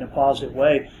deal with it in a positive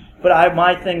way. But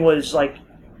my thing was like,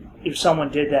 if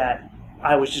someone did that,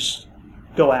 I would just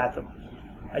go at them.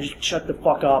 I just shut the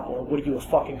fuck up, or what are you, a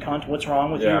fucking cunt? What's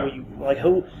wrong with you? Are you like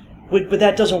who? But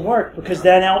that doesn't work because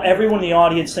then now everyone in the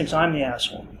audience thinks I'm the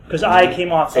asshole because I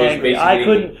came off angry.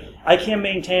 I can't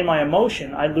maintain my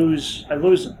emotion. I lose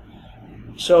them.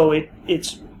 So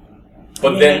it's.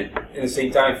 But then, at the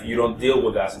same time, if you don't deal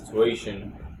with that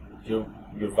situation, your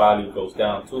value goes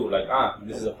down too. Like,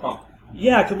 this is a punk.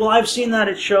 Yeah, well, I've seen that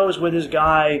at shows where this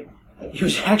guy, he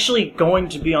was actually going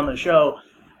to be on the show,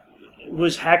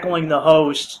 was heckling the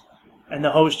host, and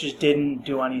the host just didn't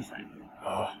do anything.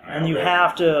 Oh, and you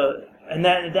have to, and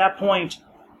then at that point,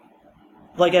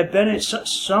 like I've been at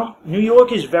some, New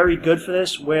York is very good for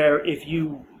this, where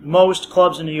most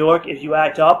clubs in New York, if you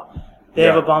act up, they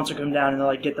have a bouncer come down and they're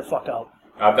like, get the fuck out.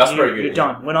 That's very good. You're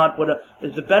done.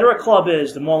 The better a club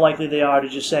is, the more likely they are to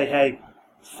just say, hey,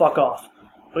 fuck off.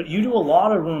 But you do a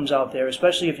lot of rooms out there,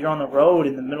 especially if you're on the road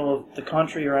in the middle of the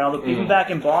country or even back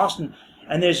in Boston,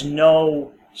 and there's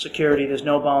no security, there's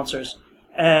no bouncers.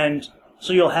 And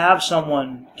so you'll have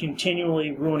someone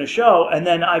continually ruin a show, and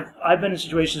then I've been in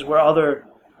situations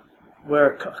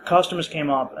where customers came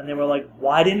up and they were like,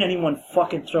 why didn't anyone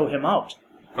fucking throw him out?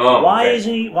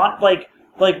 Isn't he like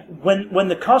when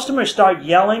the customers start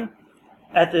yelling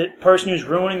at the person who's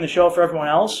ruining the show for everyone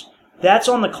else, that's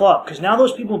on the club because now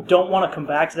those people don't want to come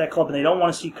back to that club and they don't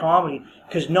want to see comedy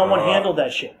because no one handled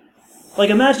that shit. Like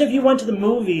imagine if you went to the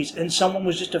movies and someone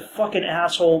was just a fucking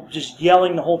asshole just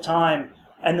yelling the whole time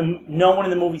and no one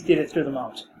in the movie theater threw them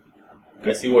out.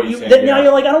 I see what you're saying. Now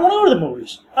you're like, I don't want to go to the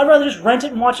movies. I'd rather just rent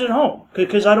it and watch it at home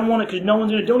because no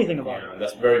one's going to do anything about it.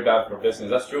 That's very bad for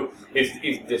business. That's true.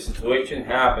 If the situation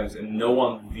happens and no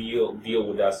one deal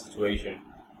with that situation,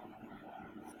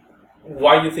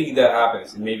 why do you think that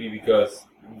happens? Maybe because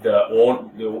the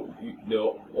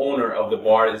owner of the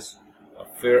bar is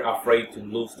afraid to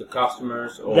lose the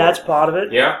customers. Or that's part of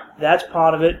it. Yeah, that's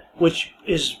part of it, which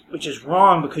is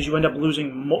wrong because you end up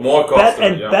losing more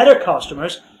customers better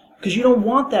customers. Because you don't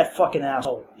want that fucking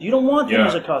asshole. You don't want them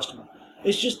as a customer.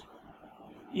 It's just,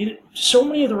 so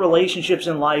many of the relationships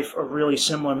in life are really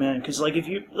similar, man. Because like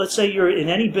let's say you're in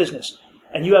any business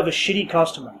and you have a shitty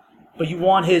customer, but you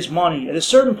want his money. At a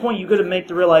certain point, you got to make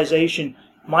the realization,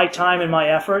 my time and my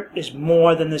effort is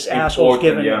more than this asshole's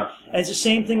giving me. And it's the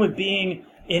same thing with being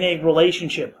in a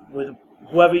relationship with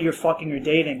whoever you're fucking or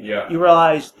dating. Yeah. You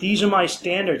realize these are my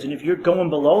standards, and if you're going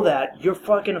below that, you're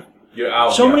fucking. You're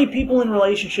out. So many people in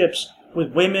relationships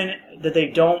with women that they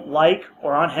don't like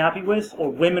or aren't happy with, or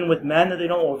women with men that they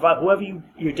don't, or whoever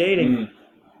you're dating,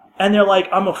 and they're like,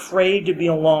 I'm afraid to be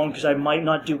alone because I might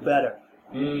not do better.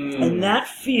 And that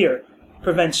fear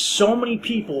prevents so many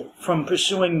people from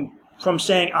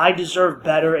saying, I deserve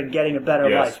better and getting a better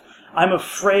life. I'm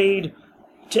afraid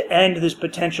to end this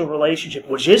potential relationship,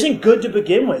 which isn't good to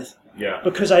begin with. Yeah.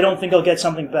 Because I don't think I'll get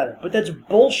something better. But that's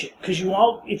bullshit. Because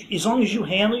as long as you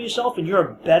handle yourself and you're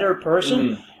a better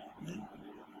person,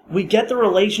 we get the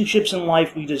relationships in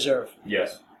life we deserve.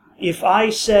 Yes. If I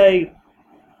say,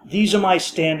 these are my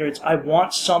standards, I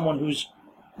want someone who's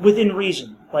within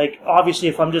reason. Like, obviously,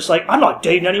 if I'm just like, I'm not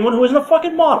dating anyone who isn't a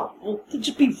fucking model. Well,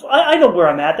 I know where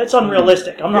I'm at. That's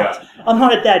unrealistic. I'm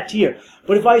not at that tier.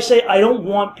 But if I say I don't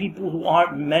want people who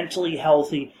aren't mentally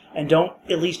healthy and don't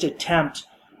at least attempt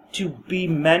to be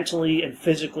mentally and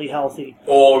physically healthy.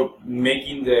 Or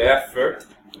making the effort.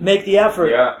 Make the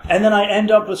effort. And then I end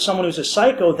up with someone who's a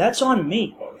psycho, that's on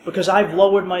me. Because I've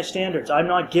lowered my standards. I'm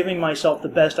not giving myself the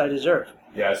best I deserve.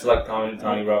 Yeah, it's like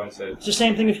Tony Robbins said. It's the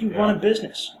same thing if you run a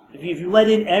business. If you let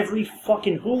in every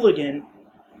fucking hooligan,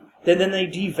 then they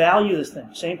devalue this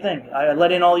thing. Same thing. I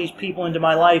let in all these people into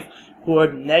my life who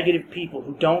are negative people,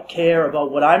 who don't care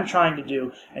about what I'm trying to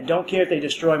do, and don't care if they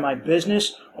destroy my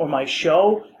business or my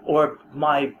show or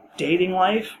my dating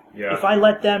life. Yeah. If I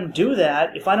let them do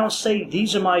that, if I don't say,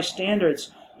 these are my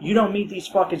standards, you don't meet these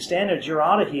fucking standards, you're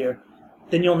out of here,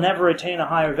 then you'll never attain a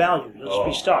higher value. You'll just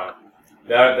be stuck.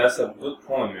 That's a good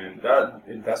point, man.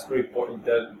 That's very important.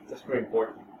 That's very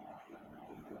important.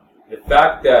 The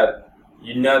fact that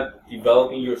you're not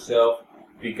developing yourself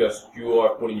because you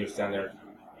are putting your standards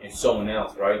in someone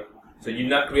else, right? So you're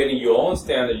not creating your own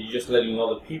standard, you're just letting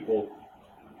other people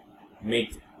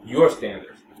meet your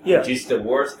standards. Yeah. Which is the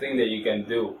worst thing that you can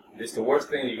do. It's the worst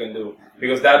thing you can do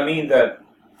because that means that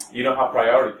you don't have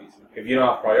priorities. If you don't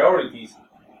have priorities,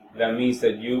 that means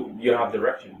that you don't have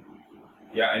direction.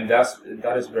 Yeah, and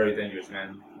that is very dangerous,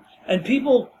 man. And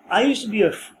people, I used to be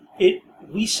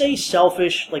we say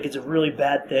selfish like it's a really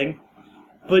bad thing,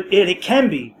 but it can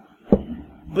be.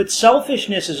 But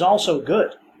selfishness is also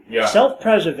good. Yeah.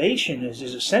 Self-preservation is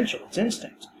essential. It's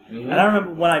instinct. Mm-hmm. And I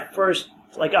remember when I first,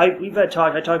 I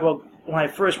talk about when I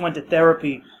first went to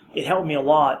therapy, it helped me a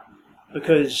lot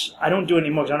because I don't do it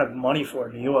anymore because I don't have money for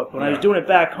it in New York. But when I was doing it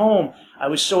back home, I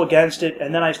was so against it,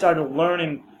 and then I started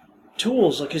learning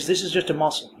tools because this is just a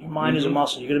muscle. Your mind is a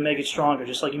muscle. You're going to make it stronger,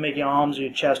 just like you make your arms or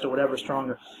your chest or whatever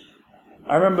stronger.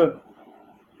 I remember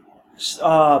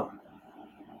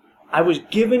I was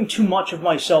giving too much of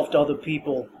myself to other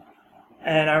people,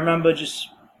 and I remember just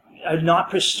not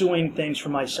pursuing things for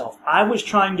myself. I was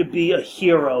trying to be a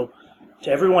hero to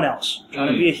everyone else. I'm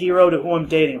trying to be a hero to who I'm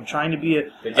dating. I'm trying to be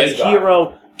a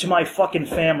hero to my fucking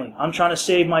family. I'm trying to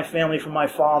save my family from my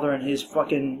father and his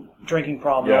fucking drinking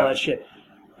problem and all that shit.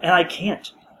 And I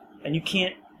can't. And you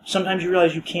can't. Sometimes you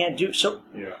realize you can't do so.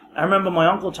 Yeah. I remember my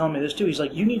uncle telling me this too. He's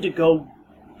like, you need to go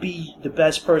be the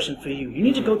best person for you. You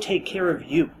need to go take care of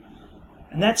you.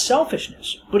 And that's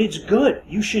selfishness. But it's good.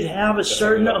 You should have a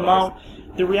certain amount.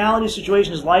 The reality of the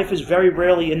situation is life is very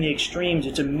rarely in the extremes.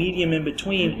 It's a medium in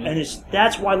between. And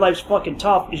that's why life's fucking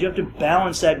tough, is you have to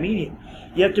balance that medium.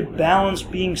 You have to balance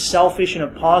being selfish in a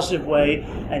positive way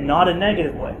and not a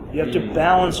negative way. You have to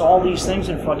balance all these things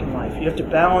in fucking life. You have to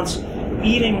balance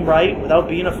eating right without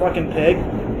being a fucking pig.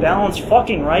 Balance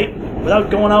fucking right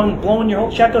without going out and blowing your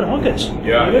whole check on hookers.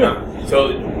 Yeah.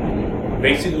 So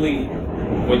basically,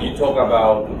 when you talk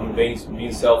about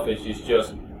being selfish, it's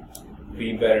just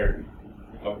be better.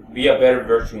 Be a better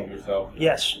version of yourself.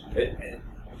 Yes.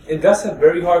 And that's a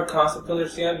very hard concept to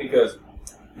understand because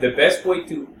the best way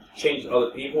to change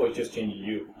other people is just changing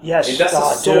you. Yes. And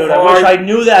that's so dude, hard. I wish I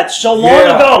knew that so long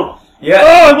ago. Yeah.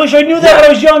 Oh, I wish I knew that when I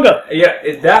was younger.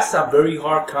 Yeah, that's a very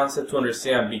hard concept to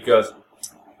understand because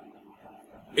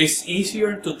it's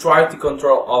easier to try to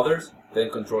control others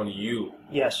than controlling you.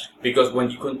 Yes. Because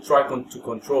when you try to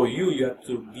control you, you have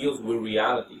to deal with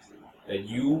realities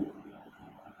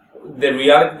the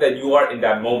reality that you are in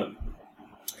that moment.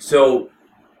 So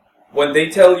when they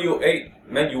tell you, hey,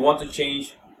 man, you want to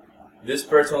change this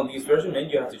person or this person, man,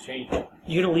 you have to change.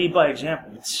 You're gonna lead by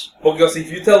example. Because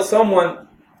if you tell someone,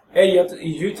 hey,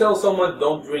 if you tell someone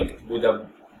don't drink with a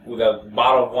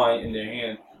bottle of wine in their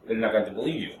hand, they're not going to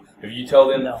believe you. If you tell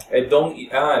them, hey, don't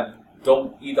eat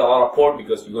a lot of pork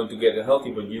because you're going to get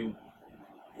healthy, but you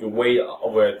weigh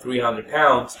over 300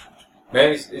 pounds,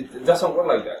 man, it doesn't work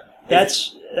like that.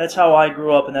 That's how I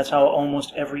grew up, and that's how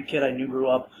almost every kid I knew grew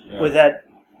up. With that,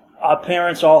 our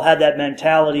parents all had that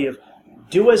mentality of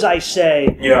do as I say,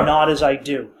 not as I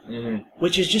do,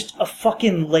 which is just a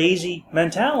fucking lazy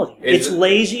mentality. It's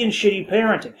lazy and shitty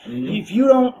parenting. If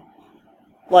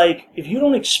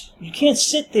you can't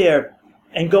sit there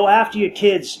and go after your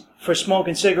kids for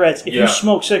smoking cigarettes if you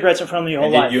smoke cigarettes in front of them your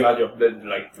whole life. You had your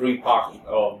 3 packs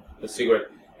of the cigarette,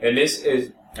 and this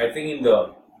is, I think,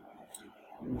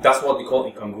 that's what they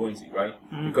call incongruency, right?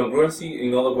 Incongruency,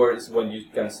 in other words, is when you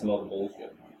can smell the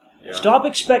bullshit. Yeah. Stop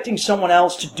expecting someone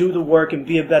else to do the work and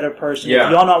be a better person if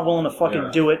you're not willing to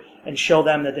fucking do it and show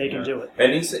them that they can do it.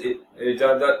 And it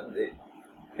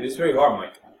is very hard,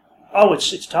 Mike. Oh,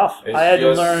 it's tough. I had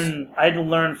to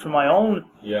learn from my own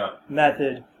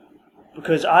method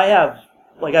because I have,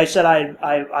 like I said, I'm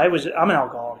an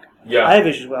alcoholic. Yeah. I have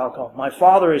issues with alcohol. My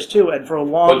father is too, and for a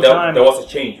long time... There was a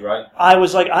change, right? I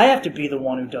was like, I have to be the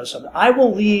one who does something. I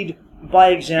will lead by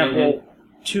example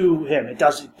to him. It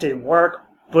didn't work,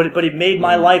 but it made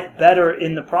my life better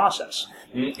in the process.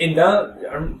 In that,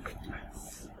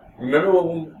 remember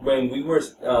when we were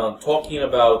talking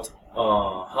about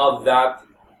how that,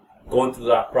 going through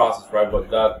that process, right, but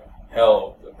that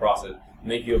hell of the process,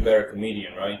 make you a better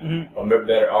comedian, right? Or a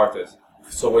better artist.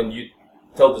 So when you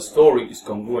tell the story, it's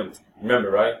congruent.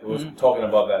 Remember, right? We was talking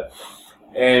about that.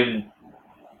 And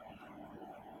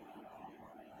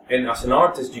as an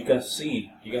artist, you can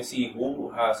see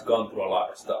who has gone through a lot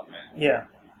of stuff, man. Yeah.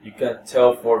 You can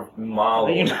tell for miles.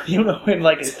 You know, in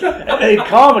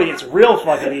comedy, it's real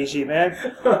fucking easy, man.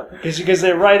 Because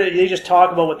they just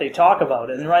talk about what they talk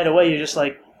about, and then right away you're just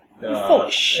like, you're full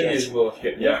of shit. It is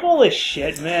bullshit. Yeah. You're full of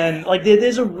shit, man. Like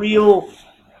there's a real.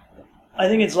 I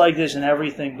think it's like this in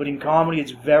everything, but in comedy,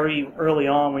 it's very early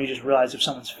on when you just realize if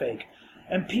someone's fake,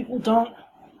 and people don't.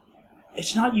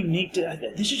 It's not unique to.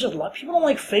 This is just people don't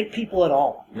like fake people at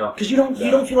all. No. Because you don't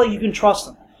feel like you can trust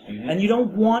them, and you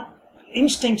don't want.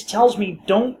 Instinct tells me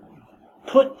don't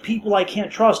put people I can't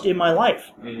trust in my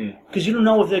life. Because you don't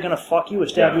know if they're going to fuck you or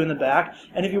stab you in the back.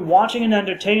 And if you're watching an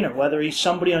entertainer, whether he's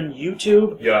somebody on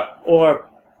YouTube or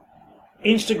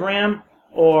Instagram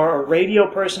or a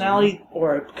radio personality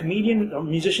or a comedian or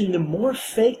musician, the more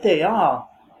fake they are,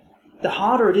 the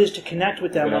harder it is to connect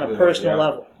with them on a personal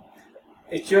level.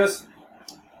 It's just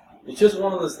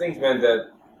one of those things, man,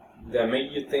 that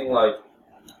make you think like,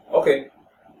 okay,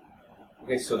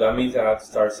 so that means I have to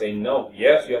start saying no.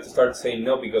 Yes, you have to start saying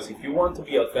no, because if you want to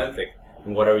be authentic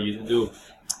in whatever you do,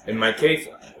 in my case,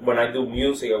 when I do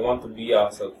music, I want to be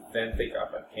as authentic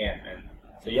as I can, and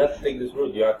so you have to take this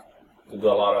route. You have to do a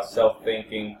lot of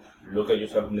self-thinking, look at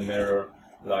yourself in the mirror,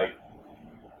 like,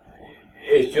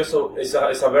 it's just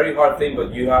it's a very hard thing,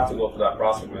 but you have to go through that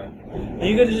process, man.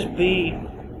 You gotta just be,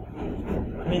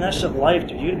 I mean, that's just life,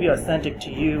 dude. You gotta be authentic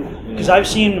to you, because I've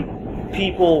seen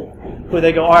people where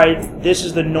they go, all right, this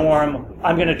is the norm,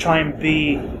 I'm going to try and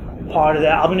be part of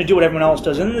that, I'm going to do what everyone else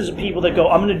does. And then there's people that go,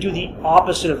 I'm going to do the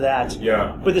opposite of that.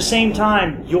 Yeah. But at the same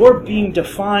time, you're being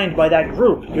defined by that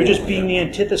group. You're just being the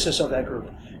antithesis of that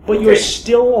group. But you're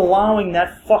still allowing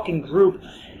that fucking group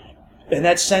and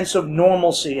that sense of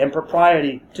normalcy and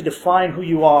propriety to define who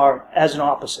you are as an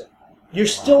opposite. You're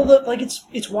still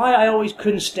it's why I always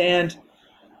couldn't stand,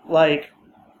 like,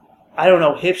 I don't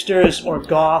know, hipsters or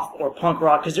goth or punk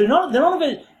rock, because they're none of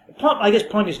it. I guess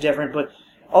punk is different, but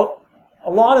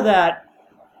a lot of that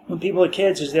when people are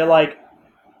kids is they're like,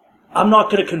 I'm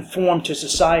not going to conform to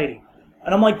society,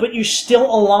 and I'm like, but you're still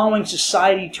allowing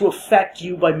society to affect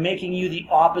you by making you the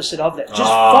opposite of that. Just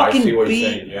fucking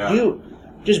be you.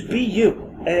 Just be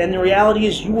you, and the reality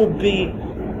is you will be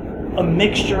a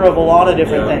mixture of a lot of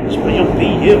different things, but you'll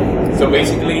be you. So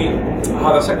basically,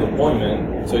 that's a good point, man.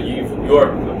 So you're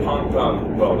a punk rock.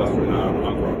 Well, that's not a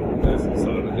punk rock. That's a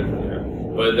little bit different here.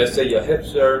 But let's say you're a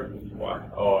hipster,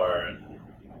 or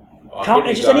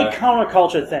it's just any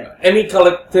counterculture thing. Any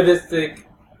collectivistic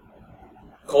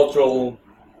cultural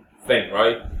thing,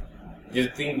 right? You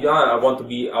think, I want to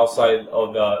be outside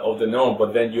of the norm,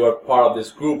 but then you're part of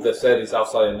this group that said it's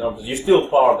outside the norm. You're still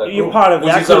part of that group. You're part of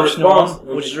that group's norm,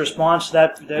 which is a response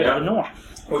to the norm.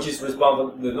 Which is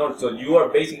response to the norm. So you are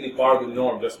basically part of the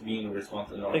norm, just being a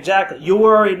response to the norm. Exactly. You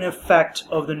are an effect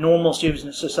of the normalcy of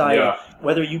society,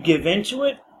 whether you give into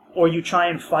it or you try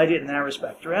and fight it in that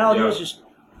respect. The reality is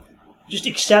just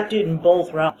accept it in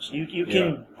both realms. You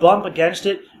can bump against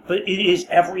it, but it is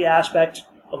every aspect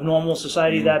of normal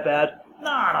society that bad.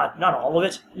 No, not all of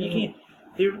it. You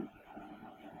can't.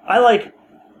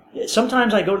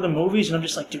 Sometimes I go to the movies and I'm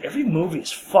just like, dude, every movie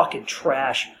is fucking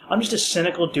trash. I'm just a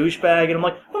cynical douchebag, and I'm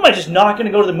like, what, am I just not going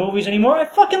to go to the movies anymore? I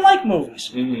fucking like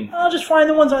movies. I'll just find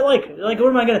the ones I like. Like, what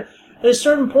am I going to... At a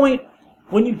certain point,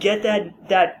 when you get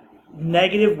that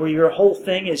negative where your whole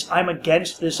thing is, I'm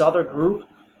against this other group,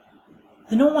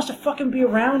 then no one wants to fucking be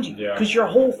around you. Because your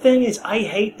whole thing is, I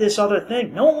hate this other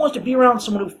thing. No one wants to be around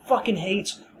someone who fucking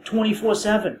hates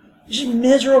 24/7. It's just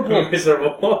miserable.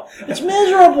 Miserable. It's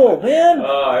miserable, man.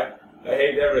 I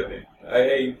hate everything. I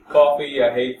hate coffee.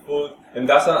 I hate food, and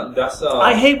that's.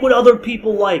 I hate what other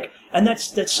people like, and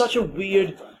that's such a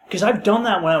weird. Because I've done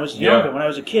that when I was younger, when I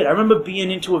was a kid. I remember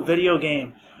being into a video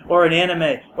game, or an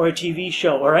anime, or a TV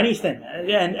show, or anything,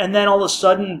 and then all of a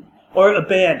sudden, or a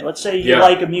band. Let's say you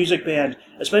like a music band,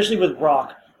 especially with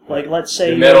rock. Like, let's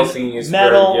say the metal scene is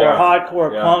metal or hardcore or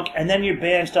punk, and then your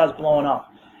band starts blowing up.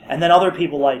 And then other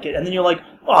people like it. And then you're like,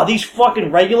 oh, these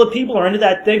fucking regular people are into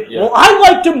that thing. Yeah. Well, I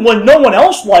liked them when no one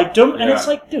else liked them. And it's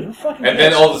like, dude, who fucking And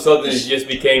then all of a sudden it just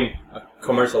became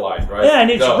commercialized, right? Yeah, and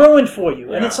it's ruined for you.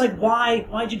 Yeah. And it's like,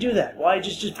 why'd you do that? Why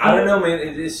just I don't know, man.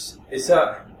 It's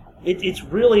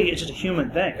just a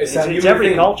human thing. It's every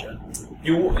thing. Culture.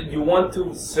 You want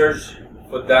to search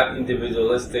for that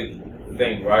individualistic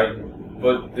thing, right?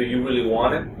 But do you really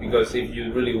want it? Because if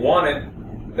you really want it,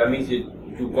 that means you're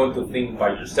going to think by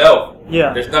yourself.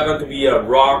 Yeah. There's not going to be a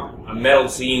rock, a metal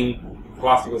scene,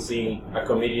 classical scene, a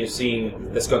comedian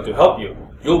scene that's going to help you.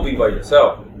 You'll be by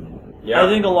yourself. Yeah. I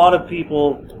think a lot of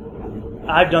people,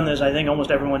 I've done this, I think almost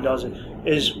everyone does it,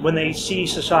 is when they see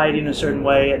society in a certain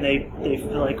way and they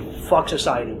feel like, fuck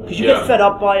society. Because you get fed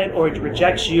up by it, or it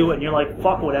rejects you and you're like,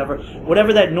 fuck whatever.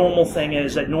 Whatever that normal thing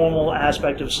is, that normal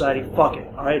aspect of society, fuck it,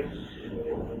 alright?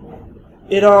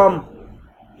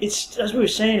 It's, as we were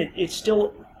saying, it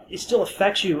still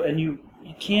affects you, and you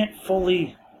can't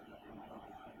fully,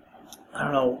 I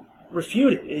don't know,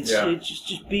 refute it. It's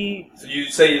just be. So you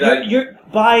say that you're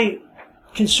by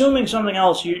consuming something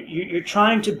else, you're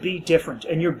trying to be different,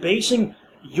 and you're basing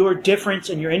your difference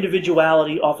and your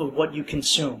individuality off of what you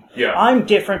consume. Yeah. I'm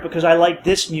different because I like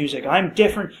this music. I'm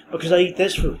different because I eat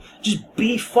this food. Just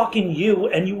be fucking you,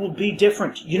 and you will be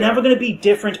different. You're never going to be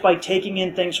different by taking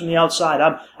in things from the outside.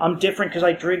 I'm different because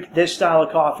I drink this style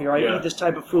of coffee, or I eat this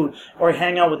type of food, or I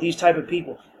hang out with these type of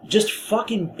people. Just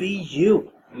fucking be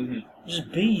you. Mm-hmm.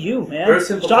 Just be you, man. Very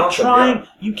simple Stop concept, trying. yeah.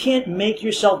 You can't make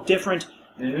yourself different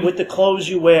with the clothes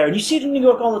you wear. And you see it in New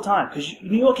York all the time, because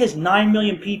New York has 9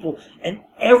 million people, and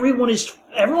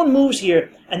everyone moves here,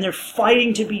 and they're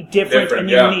fighting to be different and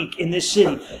unique in this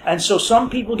city. And so some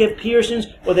people get piercings,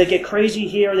 or they get crazy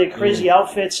hair, or they get crazy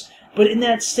outfits. But in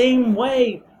that same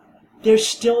way,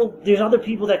 there's other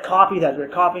people that copy that. They're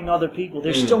copying other people.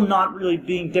 They're still not really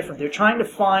being different. They're trying to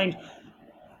find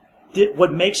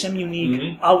what makes them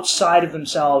unique outside of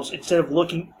themselves instead of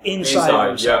looking inside of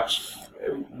themselves. Yeah.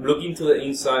 Looking to the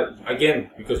inside, again,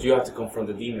 because you have to confront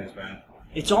the demons, man.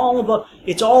 It's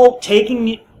all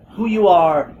taking who you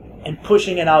are and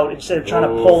pushing it out instead of trying to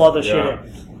pull other shit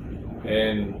in.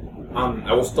 And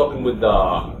I was talking with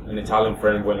an Italian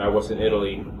friend when I was in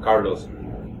Italy, Carlos,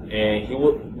 and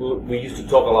we used to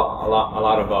talk a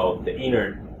lot about the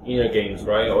inner games,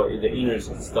 right, or the inner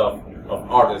stuff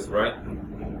of artists, right.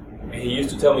 And he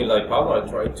used to tell me, like, Pablo, I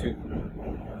try to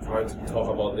talk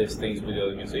about these things with the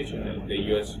other musicians, and they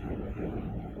just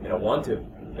don't want to.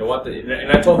 They want to,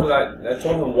 and I told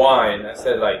him why, and I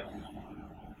said, like,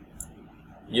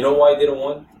 you know why they don't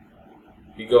want?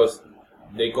 Because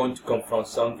they're going to confront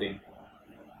something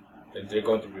that they're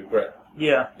going to regret.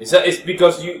 Yeah. It's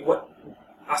because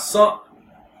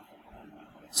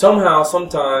somehow,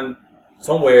 sometime,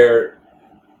 somewhere,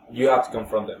 you have to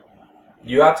confront them.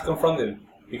 You have to confront them.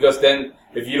 Because then,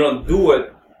 if you don't do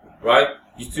it, right,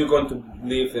 you're still going to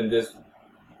live in this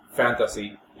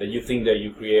fantasy that you think that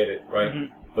you created, right?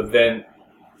 Mm-hmm. But then,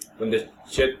 when the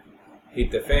shit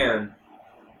hit the fan,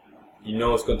 you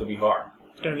know it's going to be hard.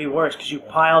 It's going to be worse because you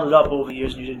piled it up over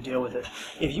years and you didn't deal with it.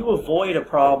 If you avoid a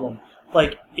problem,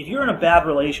 like if you're in a bad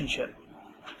relationship,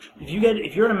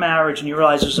 if you're in a marriage and you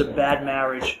realize it's a bad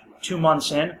marriage 2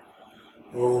 months in,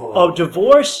 a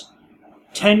divorce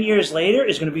 10 years later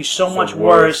is going to be so much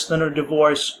worse than a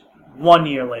divorce 1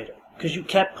 year later. Because you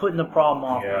kept putting the problem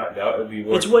off. Yeah, that would be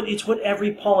worse. It's what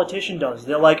every politician does.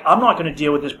 They're like, I'm not going to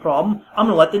deal with this problem. I'm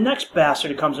going to let the next bastard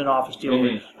who comes in office deal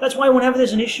with it. That's why whenever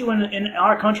there's an issue in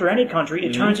our country or any country,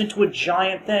 it turns into a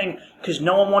giant thing because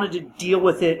no one wanted to deal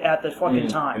with it at the fucking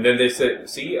time. And then they say,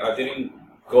 see, I didn't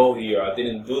go here. I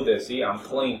didn't do this. See, I'm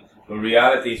clean. But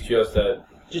reality is just that...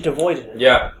 Just avoided it.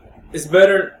 Yeah. It's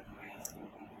better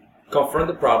confront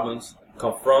the problems,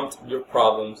 confront your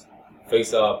problems,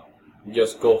 face up,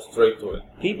 just go straight to it.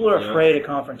 People are afraid of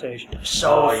confrontation. They're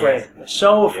so afraid. They're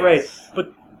so afraid. Yes.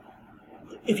 But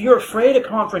if you're afraid of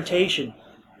confrontation,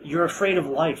 you're afraid of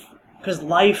life. Because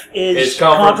life is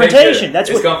confrontation.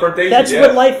 That's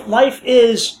what life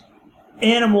is.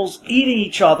 Animals eating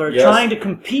each other, trying to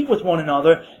compete with one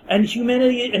another, and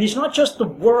humanity. And it's not just the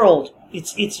world.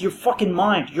 It's your fucking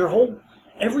mind.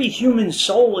 Every human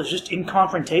soul is just in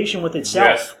confrontation with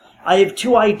itself. Yes. I have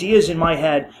 2 ideas in my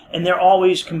head, and they're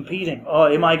always competing. Oh,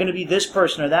 am I going to be this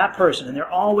person or that person? And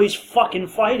they're always fucking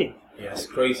fighting. Yeah, it's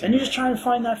crazy. And you're just trying to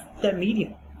find that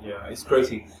medium. Yeah, it's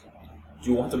crazy.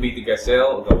 Do you want to be the gazelle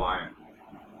or the lion?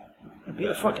 Be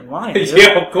the fucking lion.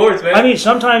 Yeah, of course, man. I mean,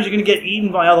 sometimes you're going to get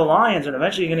eaten by other lions, and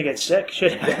eventually you're going to get sick.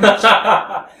 Shit happens.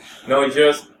 No,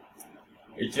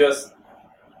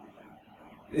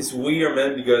 it's weird,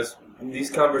 man, because these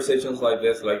conversations like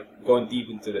this, like going deep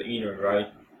into the inner,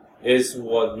 right, is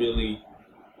what really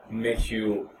makes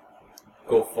you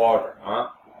go farther, huh?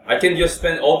 I can just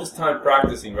spend all this time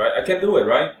practicing, right? I can do it,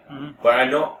 right? Mm-hmm. But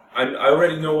I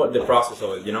already know what the process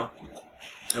of it, you know?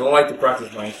 I don't like to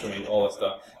practice my instrument, all that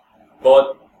stuff.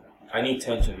 But I need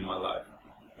tension in my life.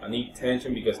 I need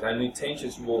tension because I need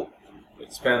tensions will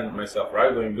expand myself,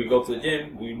 right? When we go to the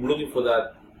gym, we're looking for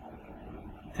that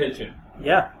tension.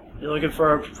 Yeah, you're looking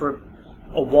for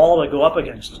a wall to go up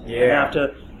against. Yeah. You have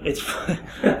to. It's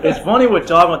funny we're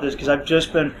talking about this because I've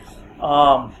just been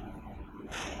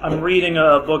I'm reading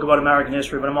a book about American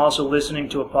history, but I'm also listening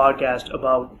to a podcast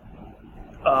about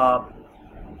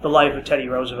the life of Teddy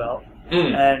Roosevelt.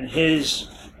 And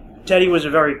Teddy was a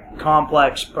very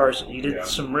complex person. He did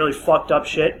some really fucked up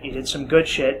shit. He did some good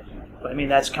shit. But I mean,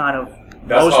 that's kind of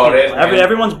most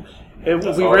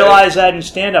people. We realize that in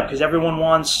stand-up because everyone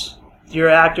wants your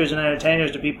actors and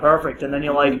entertainers to be perfect, and then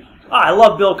you're like, I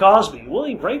love Bill Cosby. Well,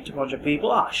 he raped a bunch of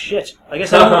people. Shit. I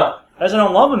guess I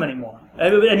don't love him anymore.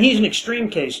 And he's an extreme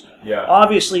case. Yeah.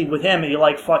 Obviously, with him, you're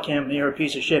like, fuck him, you're a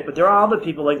piece of shit. But there are other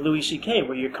people like Louis C.K.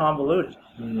 where you're convoluted.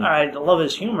 All right, I love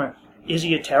his humor. is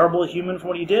he a terrible human for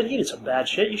what he did? He did some bad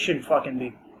shit. You shouldn't fucking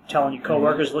be telling your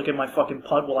coworkers, look at my fucking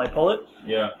pud while I pull it.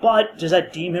 Yeah. But does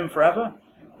that deem him forever?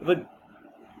 But,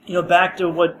 back to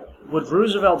what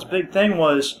Roosevelt's big thing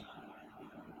was,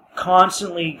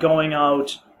 constantly going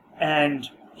out, and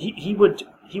he would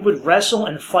wrestle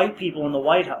and fight people in the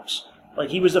White House. Like,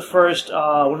 he was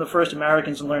one of the first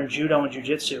Americans to learn judo and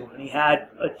jiu-jitsu, and he had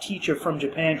a teacher from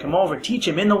Japan come over and teach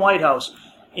him in the White House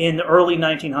in the early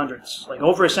 1900s, like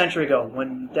over a century ago,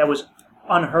 when that was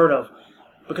unheard of,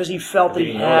 because he felt that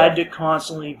he had to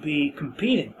constantly be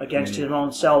competing against his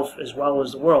own self as well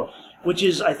as the world, which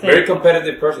is, I think... Very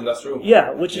competitive person, that's true.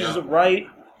 Yeah, which is the right...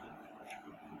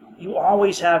 You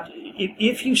always have to...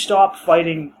 If you stop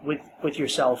fighting with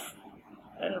yourself,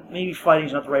 maybe fighting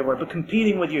is not the right word, but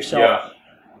competing with yourself,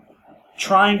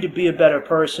 trying to be a better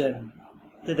person,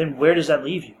 then where does that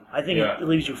leave you? I think it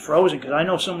leaves you frozen, because I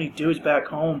know so many dudes back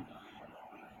home.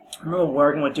 I remember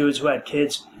working with dudes who had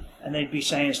kids, and they'd be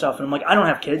saying stuff, and I'm like, I don't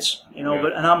have kids,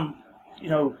 but, and I'm,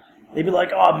 they'd be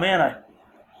like, oh man,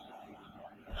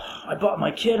 I bought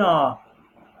my kid,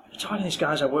 talking to these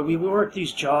guys, we work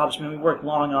these jobs, man, we work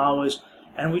long hours,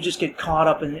 and we just get caught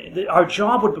up in, our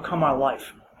job would become our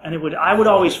life. And I would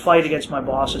always fight against my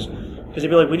bosses, because they'd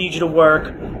be like, we need you to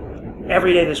work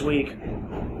every day this week,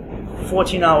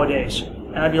 14-hour days.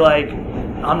 And I'd be like,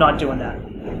 I'm not doing that.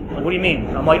 Like, what do you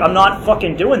mean? I'm like, I'm not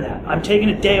fucking doing that. I'm taking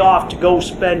a day off to go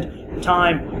spend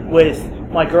time with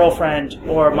my girlfriend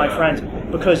or my friends,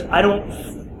 because I don't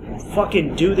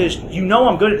fucking do this.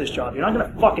 I'm good at this job. You're not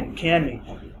going to fucking can me.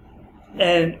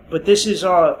 But this is,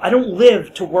 I don't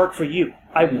live to work for you.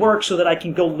 I work so that I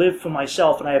can go live for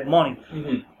myself and I have money.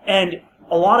 Mm-hmm. And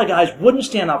a lot of guys wouldn't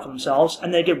stand up for themselves,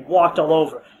 and they get walked all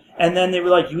over. And then they were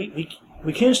like,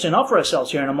 we can't stand up for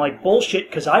ourselves here. And I'm like, bullshit,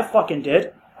 because I fucking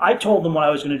did. I told them what I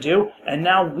was going to do, and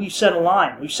now we've set a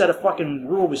line. We've set a fucking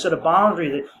rule. We set a boundary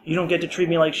that you don't get to treat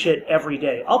me like shit every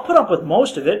day. I'll put up with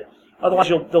most of it. Otherwise,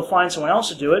 they'll find someone else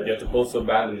to do it. You have to post so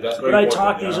badly. That's very But important.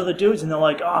 I talk to these other dudes, and they're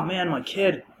like, oh, man, my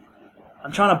kid...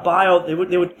 I'm trying to buy out.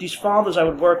 These fathers I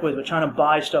would work with were trying to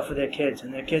buy stuff for their kids,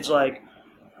 and their kids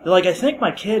they're like, I think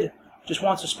my kid just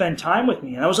wants to spend time with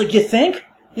me. And I was like, you think?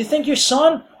 You think your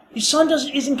son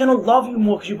isn't gonna love you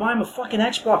more because you buy him a fucking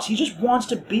Xbox? He just wants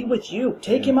to be with you.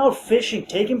 Take him out fishing.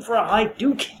 Take him for a hike.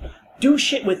 Do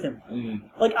shit with him.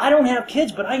 Like, I don't have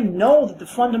kids, but I know that the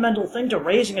fundamental thing to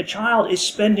raising a child is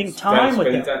spending time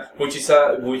with them. Which is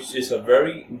a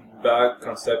very bad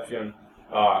concept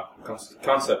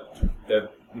that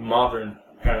modern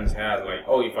parents have. Like,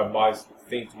 oh, if I buy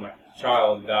things to my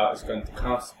child, that is going to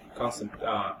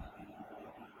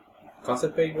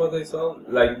concentrate what they sell.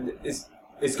 Like,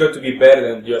 it's going to be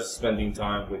better than just spending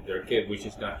time with their kid, which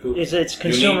is not good. It's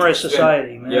consumerist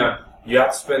society, man. Yeah, you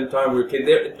have to spend time with your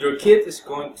kid. Your kid is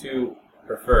going to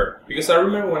prefer. Because I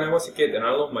remember when I was a kid, and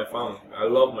I love my family.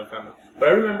 But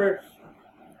I remember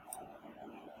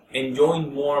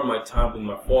enjoying more of my time with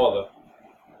my father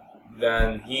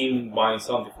than him buying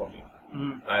something for me.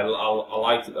 I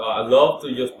love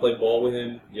to just play ball with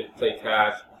him, just play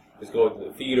catch, just go to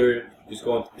the theater, just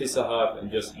go into Pizza Hut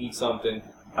and just eat something.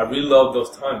 I really love those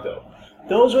times, though.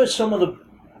 Those are some of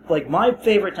my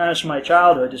favorite times from my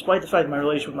childhood. Despite the fact that my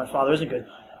relationship with my father isn't good,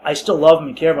 I still love him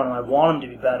and care about him. I want him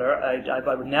to be better.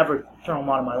 I would never throw him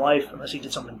out of my life unless he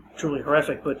did something truly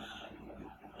horrific. But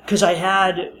because I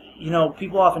had,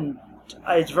 people often...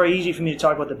 It's very easy for me to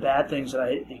talk about the bad things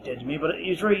that he did to me, but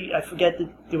I forget that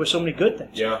there were so many good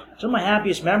things. Yeah. Some of my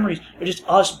happiest memories are just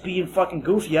us being fucking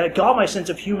goofy. I got my sense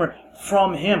of humor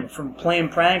from him, from playing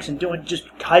pranks and just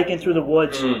hiking through the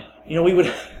woods. We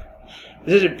would...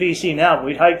 This isn't PC now, but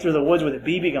we'd hike through the woods with a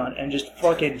BB gun and just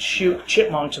fucking shoot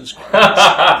chipmunks and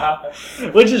squirrels.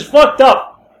 Which is fucked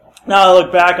up, now I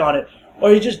look back on it.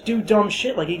 Or you just do dumb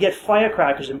shit, like you get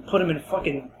firecrackers and put them in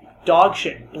fucking dog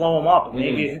shit and blow them up. And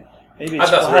maybe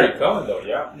it's that's very common, though,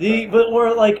 yeah.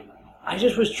 I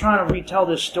just was trying to retell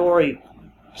this story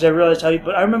because I realized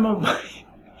but I remember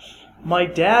my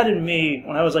dad and me,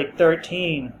 when I was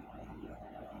 13,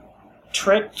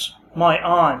 tricked my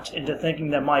aunt into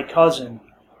thinking that my cousin,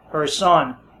 her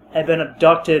son, had been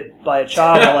abducted by a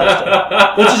child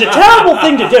molester, which is a terrible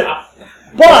thing to do.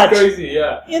 But crazy,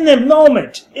 yeah. In the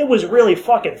moment, it was really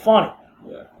fucking funny.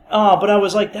 Yeah. But I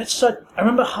was like, I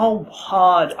remember how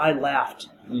hard I laughed.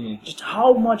 Just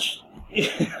how much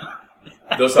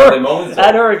those are the moments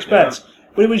at her expense. Yeah.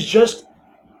 But it was just,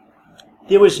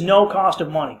 there was no cost of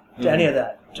money to any of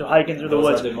that, to hiking through the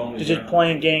woods, to just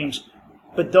playing games.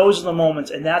 But those are the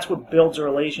moments, and that's what builds a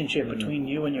relationship between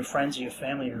you and your friends, and your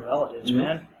family, and your relatives,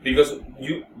 man. Because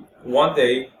one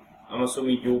day, I'm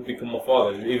assuming you'll become a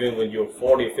father, even when you're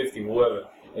 40 or 50, whoever.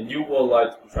 and you will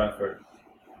like to transfer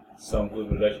some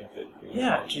good relationship.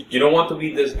 Yeah. You don't want to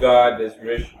be this guy that's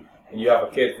rich and you have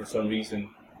a kid for some reason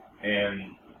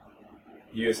and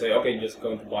you say, okay, just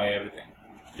going to buy everything.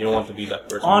 You don't want to be that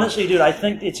person. Honestly, dude, I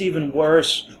think it's even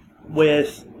worse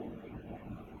with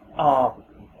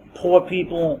poor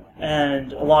people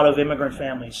and a lot of immigrant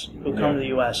families who come to the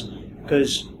U.S.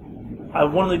 Because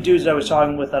one of the dudes that I was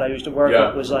talking with that I used to work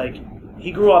with was like,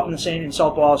 he grew up in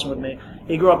South Boston with me.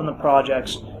 He grew up in the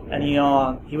projects, and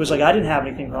he was like, I didn't have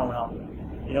anything growing up.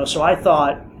 You know, so I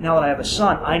thought, now that I have a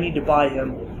son, I need to buy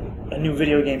him a new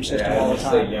video game system all the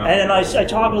time. And I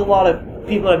talk with a lot of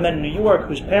people I've met in New York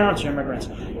whose parents are immigrants,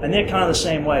 and they're kind of the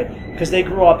same way, because they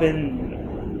grew up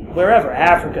in wherever,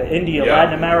 Africa, India,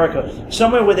 Latin America,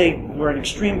 somewhere where they were in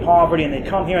extreme poverty, and they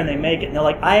come here and they make it, and they're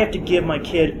like, I have to give my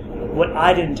kid what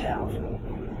I didn't have.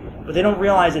 But they don't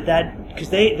realize that because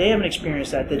they haven't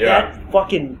experienced that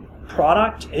fucking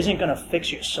product isn't going to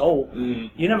fix your soul.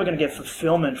 You're never going to get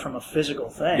fulfillment from a physical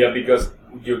thing. Yeah, because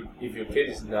if your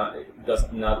kid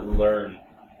does not learn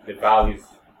the values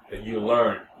that you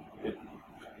learn,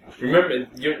 remember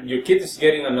your kid is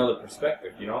getting another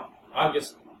perspective. You know, I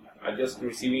just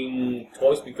receiving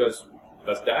toys because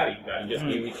that's daddy. Daddy just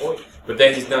gave me toys, but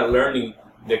then he's not learning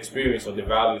the experience or the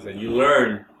values that you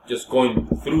learn just going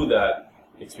through that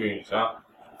experience, huh?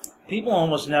 People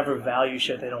almost never value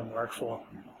shit they don't work for.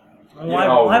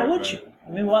 Why would you?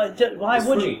 I mean, why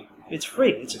would you? It's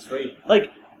free. It's free.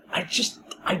 Like, I just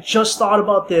thought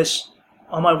about this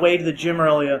on my way to the gym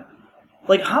earlier.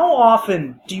 Like, how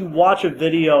often do you watch a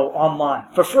video online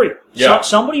for free? Yeah.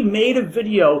 Somebody made a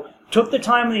video, took the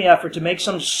time and the effort to make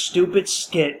some stupid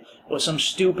skit or some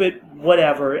stupid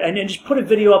whatever, and then just put a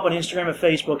video up on Instagram or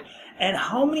Facebook, and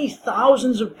how many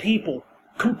thousands of people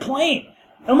complain?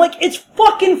 And I'm like, it's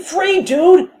fucking free,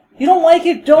 dude. You don't like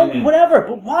it, don't, whatever.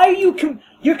 But why are you,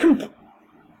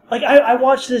 like, I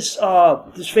watched this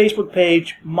Facebook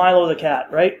page, Milo the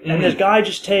Cat, right? And this guy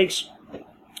just takes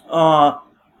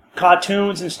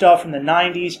cartoons and stuff from the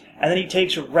 90s, and then he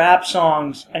takes rap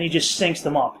songs and he just syncs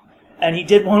them up. And he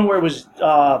did one where it was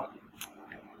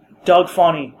Doug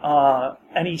Funny,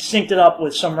 and he synced it up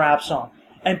with some rap song.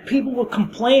 And people were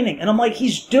complaining, and I'm like,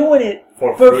 he's doing it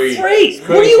for free. Crazy,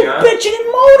 what are you bitching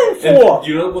and moaning for? And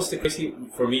you know what's the crazy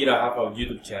for me to have a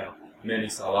YouTube channel? Man,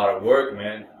 it's a lot of work,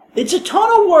 man. It's a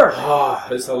ton of work.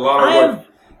 It's a lot of work.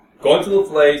 Go into the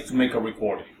place to make a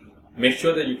recording. Make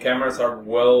sure that your cameras are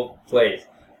well placed.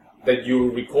 That your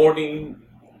recording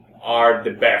are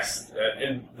the best.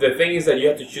 And the thing is that you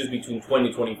have to choose between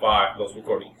 20 25 those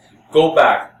recordings. Go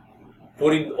back.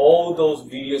 Put in all those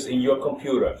videos in your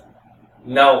computer.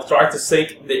 Now try to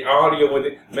sync the audio with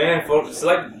it. Man, it's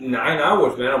like 9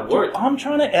 hours, man, of work. I'm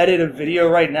trying to edit a video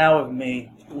right now of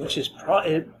me, which is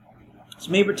it's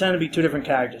me pretending to be two different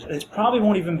characters. It probably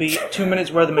won't even be 2 minutes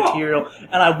worth of material,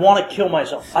 and I want to kill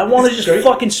myself. I want to just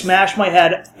fucking smash my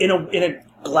head in a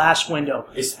glass window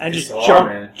and just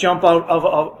jump out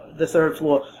of the third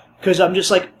floor, because I'm just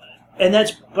like,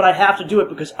 but I have to do it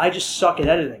because I just suck at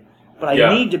editing. But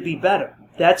I need to be better.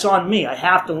 That's on me. I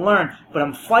have to learn, but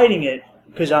I'm fighting it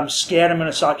because I'm scared I'm going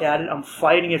to suck at it. I'm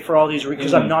fighting it for all these reasons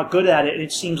because I'm not good at it, and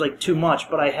it seems like too much,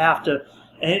 but I have to.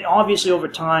 And obviously over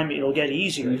time it'll get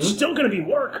easier. It's still going to be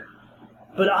work.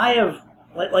 But I have,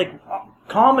 like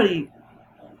comedy,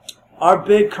 our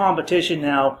big competition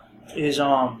now is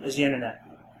the internet.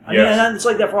 I mean, and it's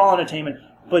like that for all entertainment.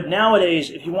 But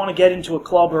nowadays, if you want to get into a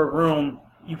club or a room,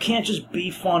 you can't just be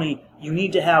funny. You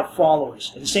need to have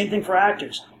followers. And the same thing for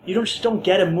actors. You just don't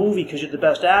get a movie because you're the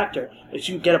best actor. If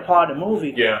you get a part in a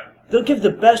movie, they'll give the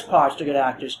best parts to good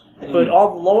actors. But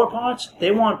all the lower parts,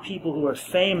 they want people who are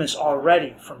famous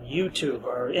already from YouTube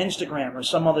or Instagram or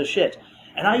some other shit.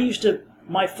 And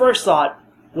my first thought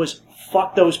was,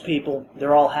 fuck those people.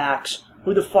 They're all hacks.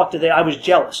 Who the fuck did they? I was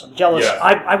jealous. I'm jealous. Yeah.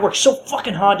 I worked so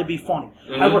fucking hard to be funny.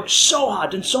 I worked so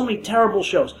hard, done so many terrible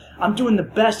shows. I'm doing the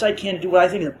best I can to do what I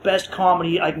think is the best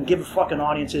comedy I can give a fucking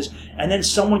audiences. And then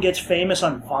someone gets famous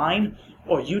on Vine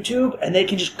or YouTube, and they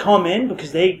can just come in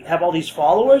because they have all these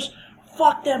followers.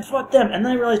 Fuck them. And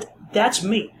then I realized, that's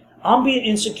me. I'm being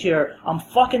insecure. I'm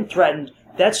fucking threatened.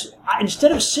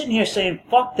 Instead of sitting here saying,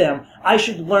 fuck them, I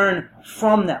should learn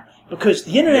from them. Because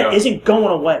the internet isn't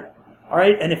going away. All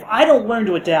right? And if I don't learn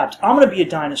to adapt, I'm going to be a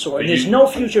dinosaur, and there's no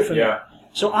future for me.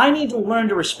 So I need to learn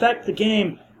to respect the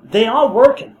game. They are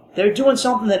working. They're doing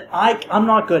something that I'm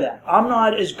not good at. I'm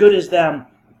not as good as them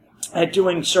at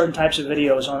doing certain types of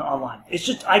videos online. It's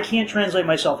just, I can't translate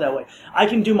myself that way. I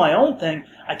can do my own thing.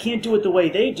 I can't do it the way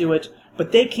they do it,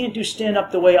 but they can't do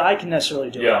stand-up the way I can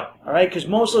necessarily do it. All right? Because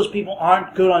most of those people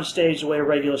aren't good on stage the way a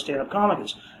regular stand-up comic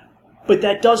is. But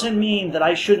that doesn't mean that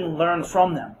I shouldn't learn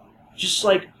from them. Just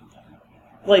like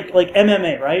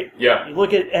MMA, right? Yeah. You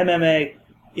look at MMA.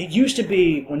 It used to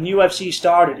be, when UFC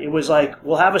started, it was like,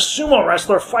 we'll have a sumo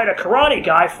wrestler fight a karate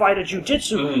guy, fight a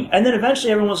jiu-jitsu. Mm-hmm. And then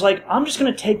eventually everyone was like, I'm just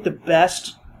going to take the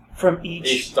best from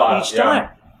each style.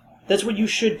 Yeah. That's what you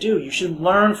should do. You should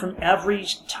learn from every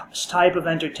type of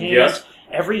entertainment,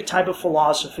 every type of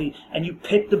philosophy, and you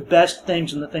pick the best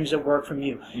things and the things that work from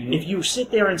you. Mm-hmm. If you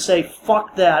sit there and say,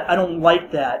 fuck that, I don't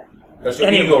like that,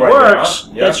 and it works,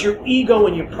 that's your ego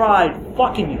and your pride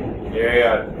fucking you.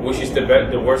 Yeah, which is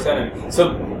the worst enemy. So,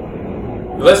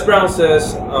 Les Brown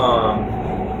says,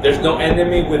 there's no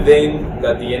enemy within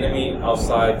that the enemy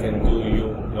outside can do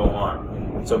you no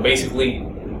harm. So basically,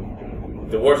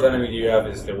 the worst enemy you have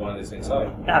is the one that's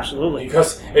inside. Absolutely.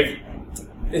 Because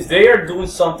if they are doing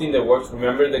something that works,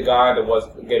 remember the guy that was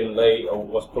getting laid or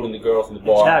was pulling the girls in the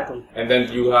bar? Exactly. And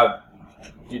then you have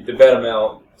the better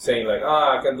male saying like,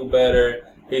 I can do better.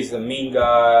 He's a mean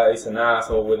guy. He's an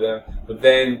asshole with him. But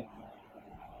then,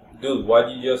 dude, why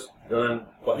do you just learn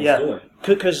what he's doing?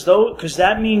 Because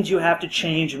that means you have to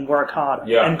change and work harder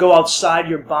and go outside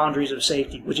your boundaries of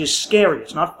safety, which is scary.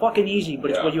 It's not fucking easy,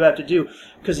 but it's what you have to do.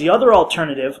 Because the other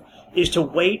alternative is to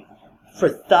wait for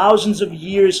thousands of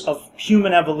years of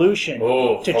human evolution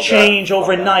to change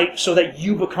overnight so that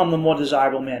you become the more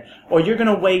desirable man. Or you're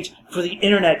going to wait for the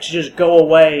internet to just go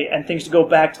away and things to go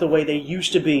back to the way they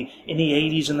used to be in the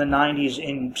 80s and the 90s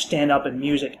in stand-up and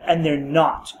music, and they're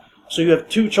not. So you have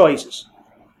two choices.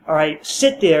 All right,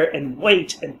 sit there and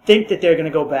wait and think that they're going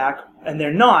to go back, and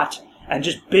they're not, and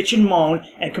just bitch and moan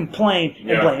and complain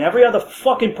and blame every other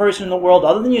fucking person in the world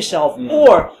other than yourself,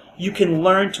 or you can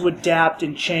learn to adapt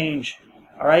and change,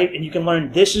 all right? And you can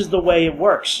learn this is the way it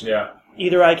works. Yeah.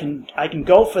 Either I can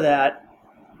go for that,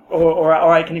 or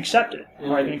I can accept it,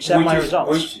 or I can accept my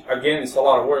results. Which again, it's a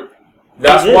lot of work.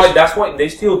 That's why they're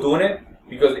still doing it,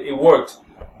 because it worked,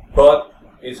 but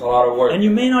it's a lot of work. And you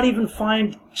may not even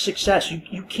find success.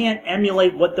 You can't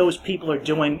emulate what those people are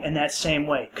doing in that same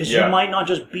way, because you might not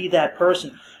just be that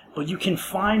person, but you can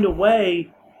find a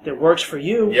way that works for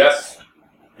you. Yes.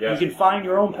 You can find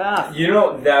your own path. You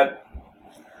know that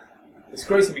it's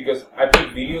crazy because I put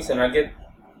videos and I get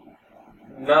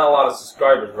not a lot of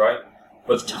subscribers, right?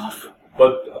 But it's tough.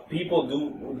 But the people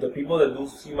that do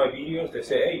see my videos, they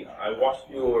say, "Hey, I watched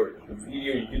your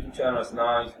video, your YouTube channel is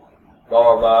nice, blah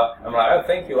blah blah." I'm like, "Oh,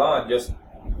 thank you.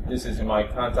 This is my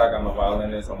contact. I'm a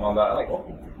violinist. I'm all that." I'm like,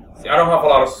 "Oh, see, I don't have a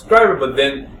lot of subscribers, but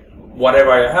then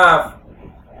whatever I have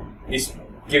is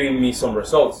giving me some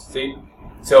results." See.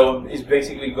 So it's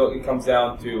basically it comes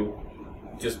down to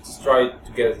just try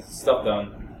to get stuff done,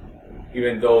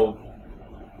 even though,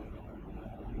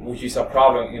 which is a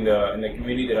problem in the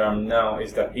community that I'm now,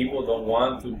 is that people don't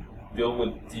want to deal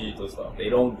with digital stuff.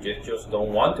 They just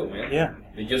don't want to, man. Yeah.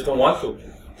 They just don't want to,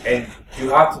 and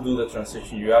you have to do the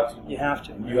transition. You have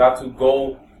to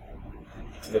go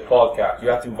to the podcast. You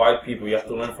have to invite people. You have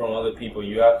to learn from other people.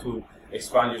 You have to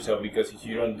expand yourself, because if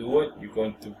you don't do it, you're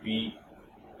going to be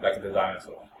like the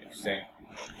dinosaur. Interesting.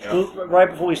 You know? Right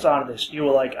before we started this, you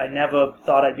were like, I never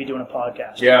thought I'd be doing a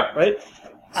podcast. Yeah. Right?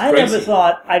 I never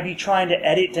thought I'd be trying to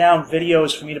edit down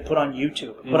videos for me to put on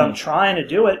YouTube. But I'm trying to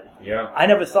do it. Yeah. I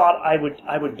never thought I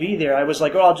would be there. I was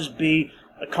like, I'll just be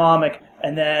a comic,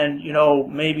 and then,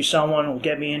 maybe someone will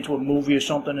get me into a movie or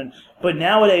something. But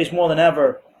nowadays, more than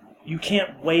ever, you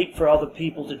can't wait for other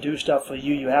people to do stuff for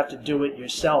you. You have to do it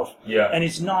yourself. Yeah. And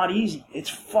it's not easy. It's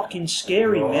fucking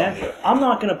scary, man. Yeah. I'm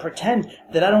not going to pretend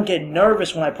that I don't get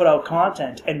nervous when I put out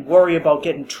content and worry about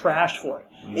getting trashed for it.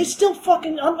 It's still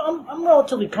fucking... I'm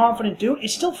relatively confident, dude. It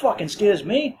still fucking scares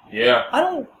me.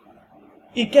 Yeah.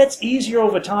 It gets easier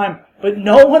over time, but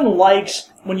no one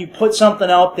likes when you put something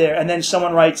out there and then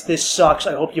someone writes, "This sucks,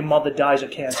 I hope your mother dies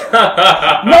of cancer."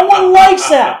 No one likes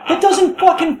that. It doesn't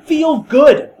fucking feel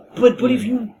good. But if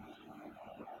you...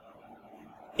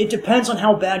 It depends on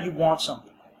how bad you want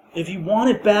something. If you want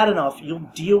it bad enough, you'll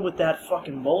deal with that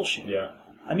fucking bullshit. Yeah.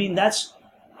 I mean,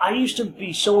 I used to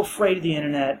be so afraid of the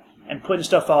internet and putting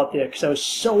stuff out there because I was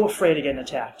so afraid of getting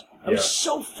attacked. I was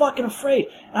so fucking afraid.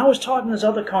 And I was talking to this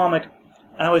other comic,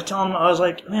 and I was telling him, I was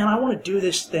like, "Man, I want to do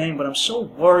this thing, but I'm so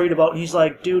worried about..." And he's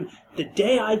like, "Dude, the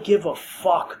day I give a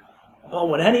fuck about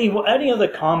what any other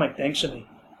comic thinks of me..."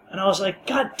 And I was like,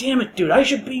 "God damn it, dude,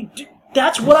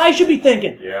 that's what I should be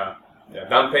thinking." Yeah.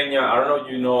 Dan Peña, I don't know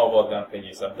if you know about Dan Peña.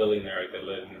 He's a billionaire that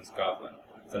lives in Scotland.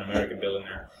 He's an American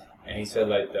billionaire. And he said,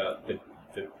 like, the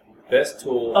best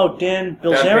tool... Oh, Dan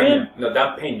Bilzerian? No,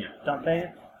 Dan Peña. Dan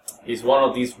Peña? He's one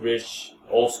of these rich,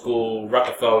 old-school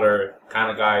Rockefeller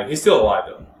kind of guy. He's still alive,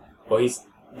 though. But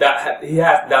he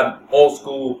has that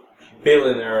old-school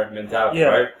billionaire mentality,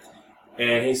 right?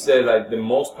 And he said, like, the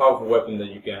most powerful weapon that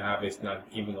you can have is not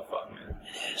giving a fuck, man.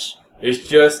 It is. It's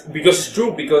just, because it's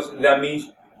true, because that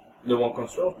means no one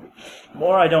controls me. The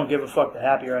more I don't give a fuck, the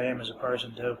happier I am as a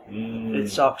person, too. It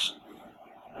sucks.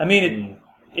 I mean,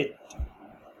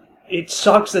 it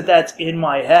sucks that that's in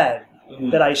my head,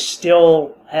 that I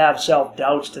still have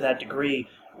self-doubts to that degree,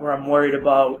 where I'm worried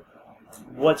about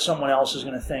what someone else is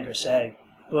going to think or say.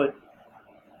 But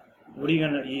what are you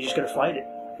going to, you just got to fight it.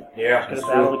 Yeah. You just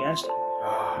got to battle against it.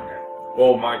 Oh, man.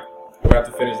 Well, Mike, we have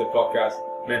to finish the podcast.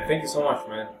 Man, thank you so much,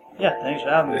 man. Yeah, thanks for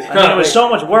having me. I mean, it was so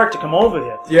much work to come over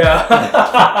here.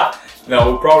 Yeah. No,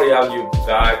 we'll probably have you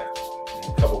back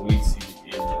in a couple of weeks.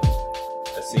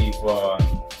 Let's see if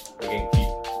we can keep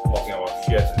talking about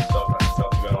shit and stuff like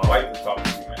stuff. I like to talk to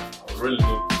you, man. I really do.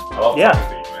 I love talking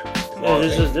to you, man. Yeah,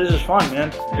 this is fun,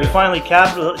 man. Yeah. We finally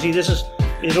see, this is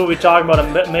what we talk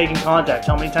about, making contact.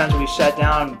 How many times have we sat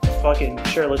down, fucking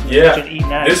shirtless, and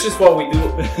eating ass? This is what we do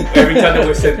every time that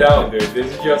we sit down, dude. This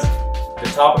is just the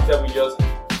topics that we just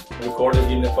recorded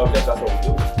in the podcast. That's what we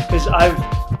do. Because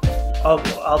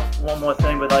one more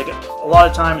thing, but like a lot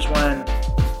of times when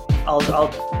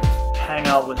I'll hang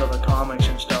out with other comics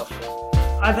and stuff,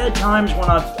 I've had times when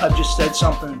I've just said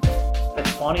something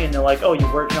that's funny, and they're like, "Oh,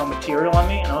 you're working on material on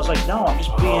me," and I was like, "No, I'm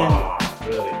just being,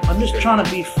 really? I'm just trying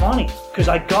to be funny." Because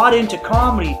I got into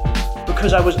comedy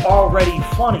because I was already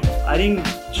funny. I didn't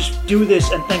just do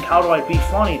this and think, "How do I be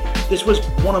funny?" This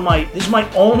is my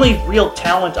only real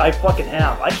talent I fucking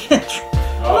have. I can't.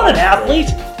 I'm not an athlete.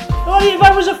 If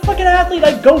I was a fucking athlete,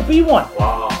 I'd go be one.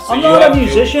 Wow. So I'm not a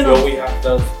musician. So we have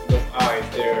those eyes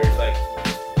there, like.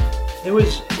 It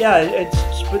was,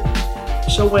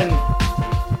 so when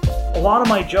a lot of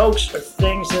my jokes are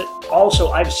things that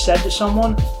also I've said to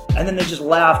someone, and then they just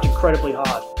laughed incredibly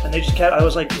hard. And they just kept, I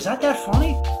was like, is that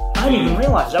funny? I didn't even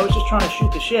realize. I was just trying to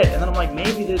shoot the shit. And then I'm like,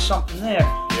 maybe there's something there.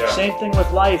 Yeah. Same thing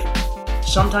with life.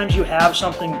 Sometimes you have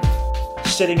something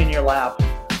sitting in your lap,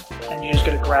 and you just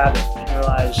gotta grab it and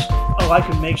realize, oh, I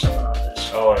can make something out of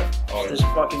this. This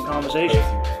fucking conversation.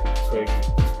 Crazy.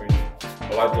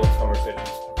 I like those conversations.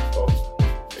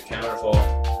 The camera's off.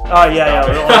 Oh, yeah,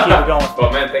 we don't want to keep it going.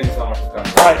 But man, thank you so much for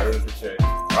coming. All right. I really appreciate it.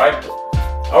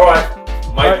 All right.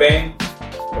 Mike Bain,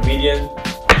 comedian.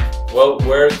 Well,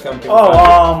 where can people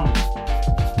find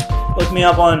you? Look me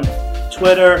up on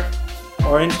Twitter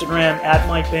or Instagram at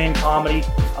Mike Bain Comedy.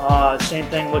 Same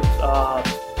thing with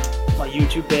my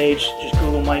YouTube page. Just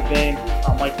Google Mike Bain,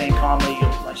 Mike Bain Comedy.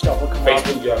 My stuff will come up.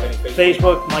 Facebook, do you have any Facebook?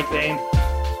 Facebook, Mike Bain,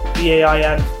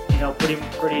 BAIN. You know, pretty.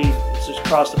 It's just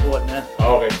across the board, man.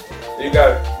 Okay.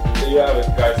 There you have it,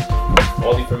 guys.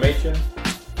 All the information.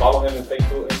 Follow him on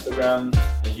Facebook, Instagram,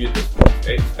 and YouTube.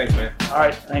 Okay, thanks, man. All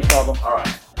right, thanks, Pablo. All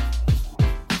right.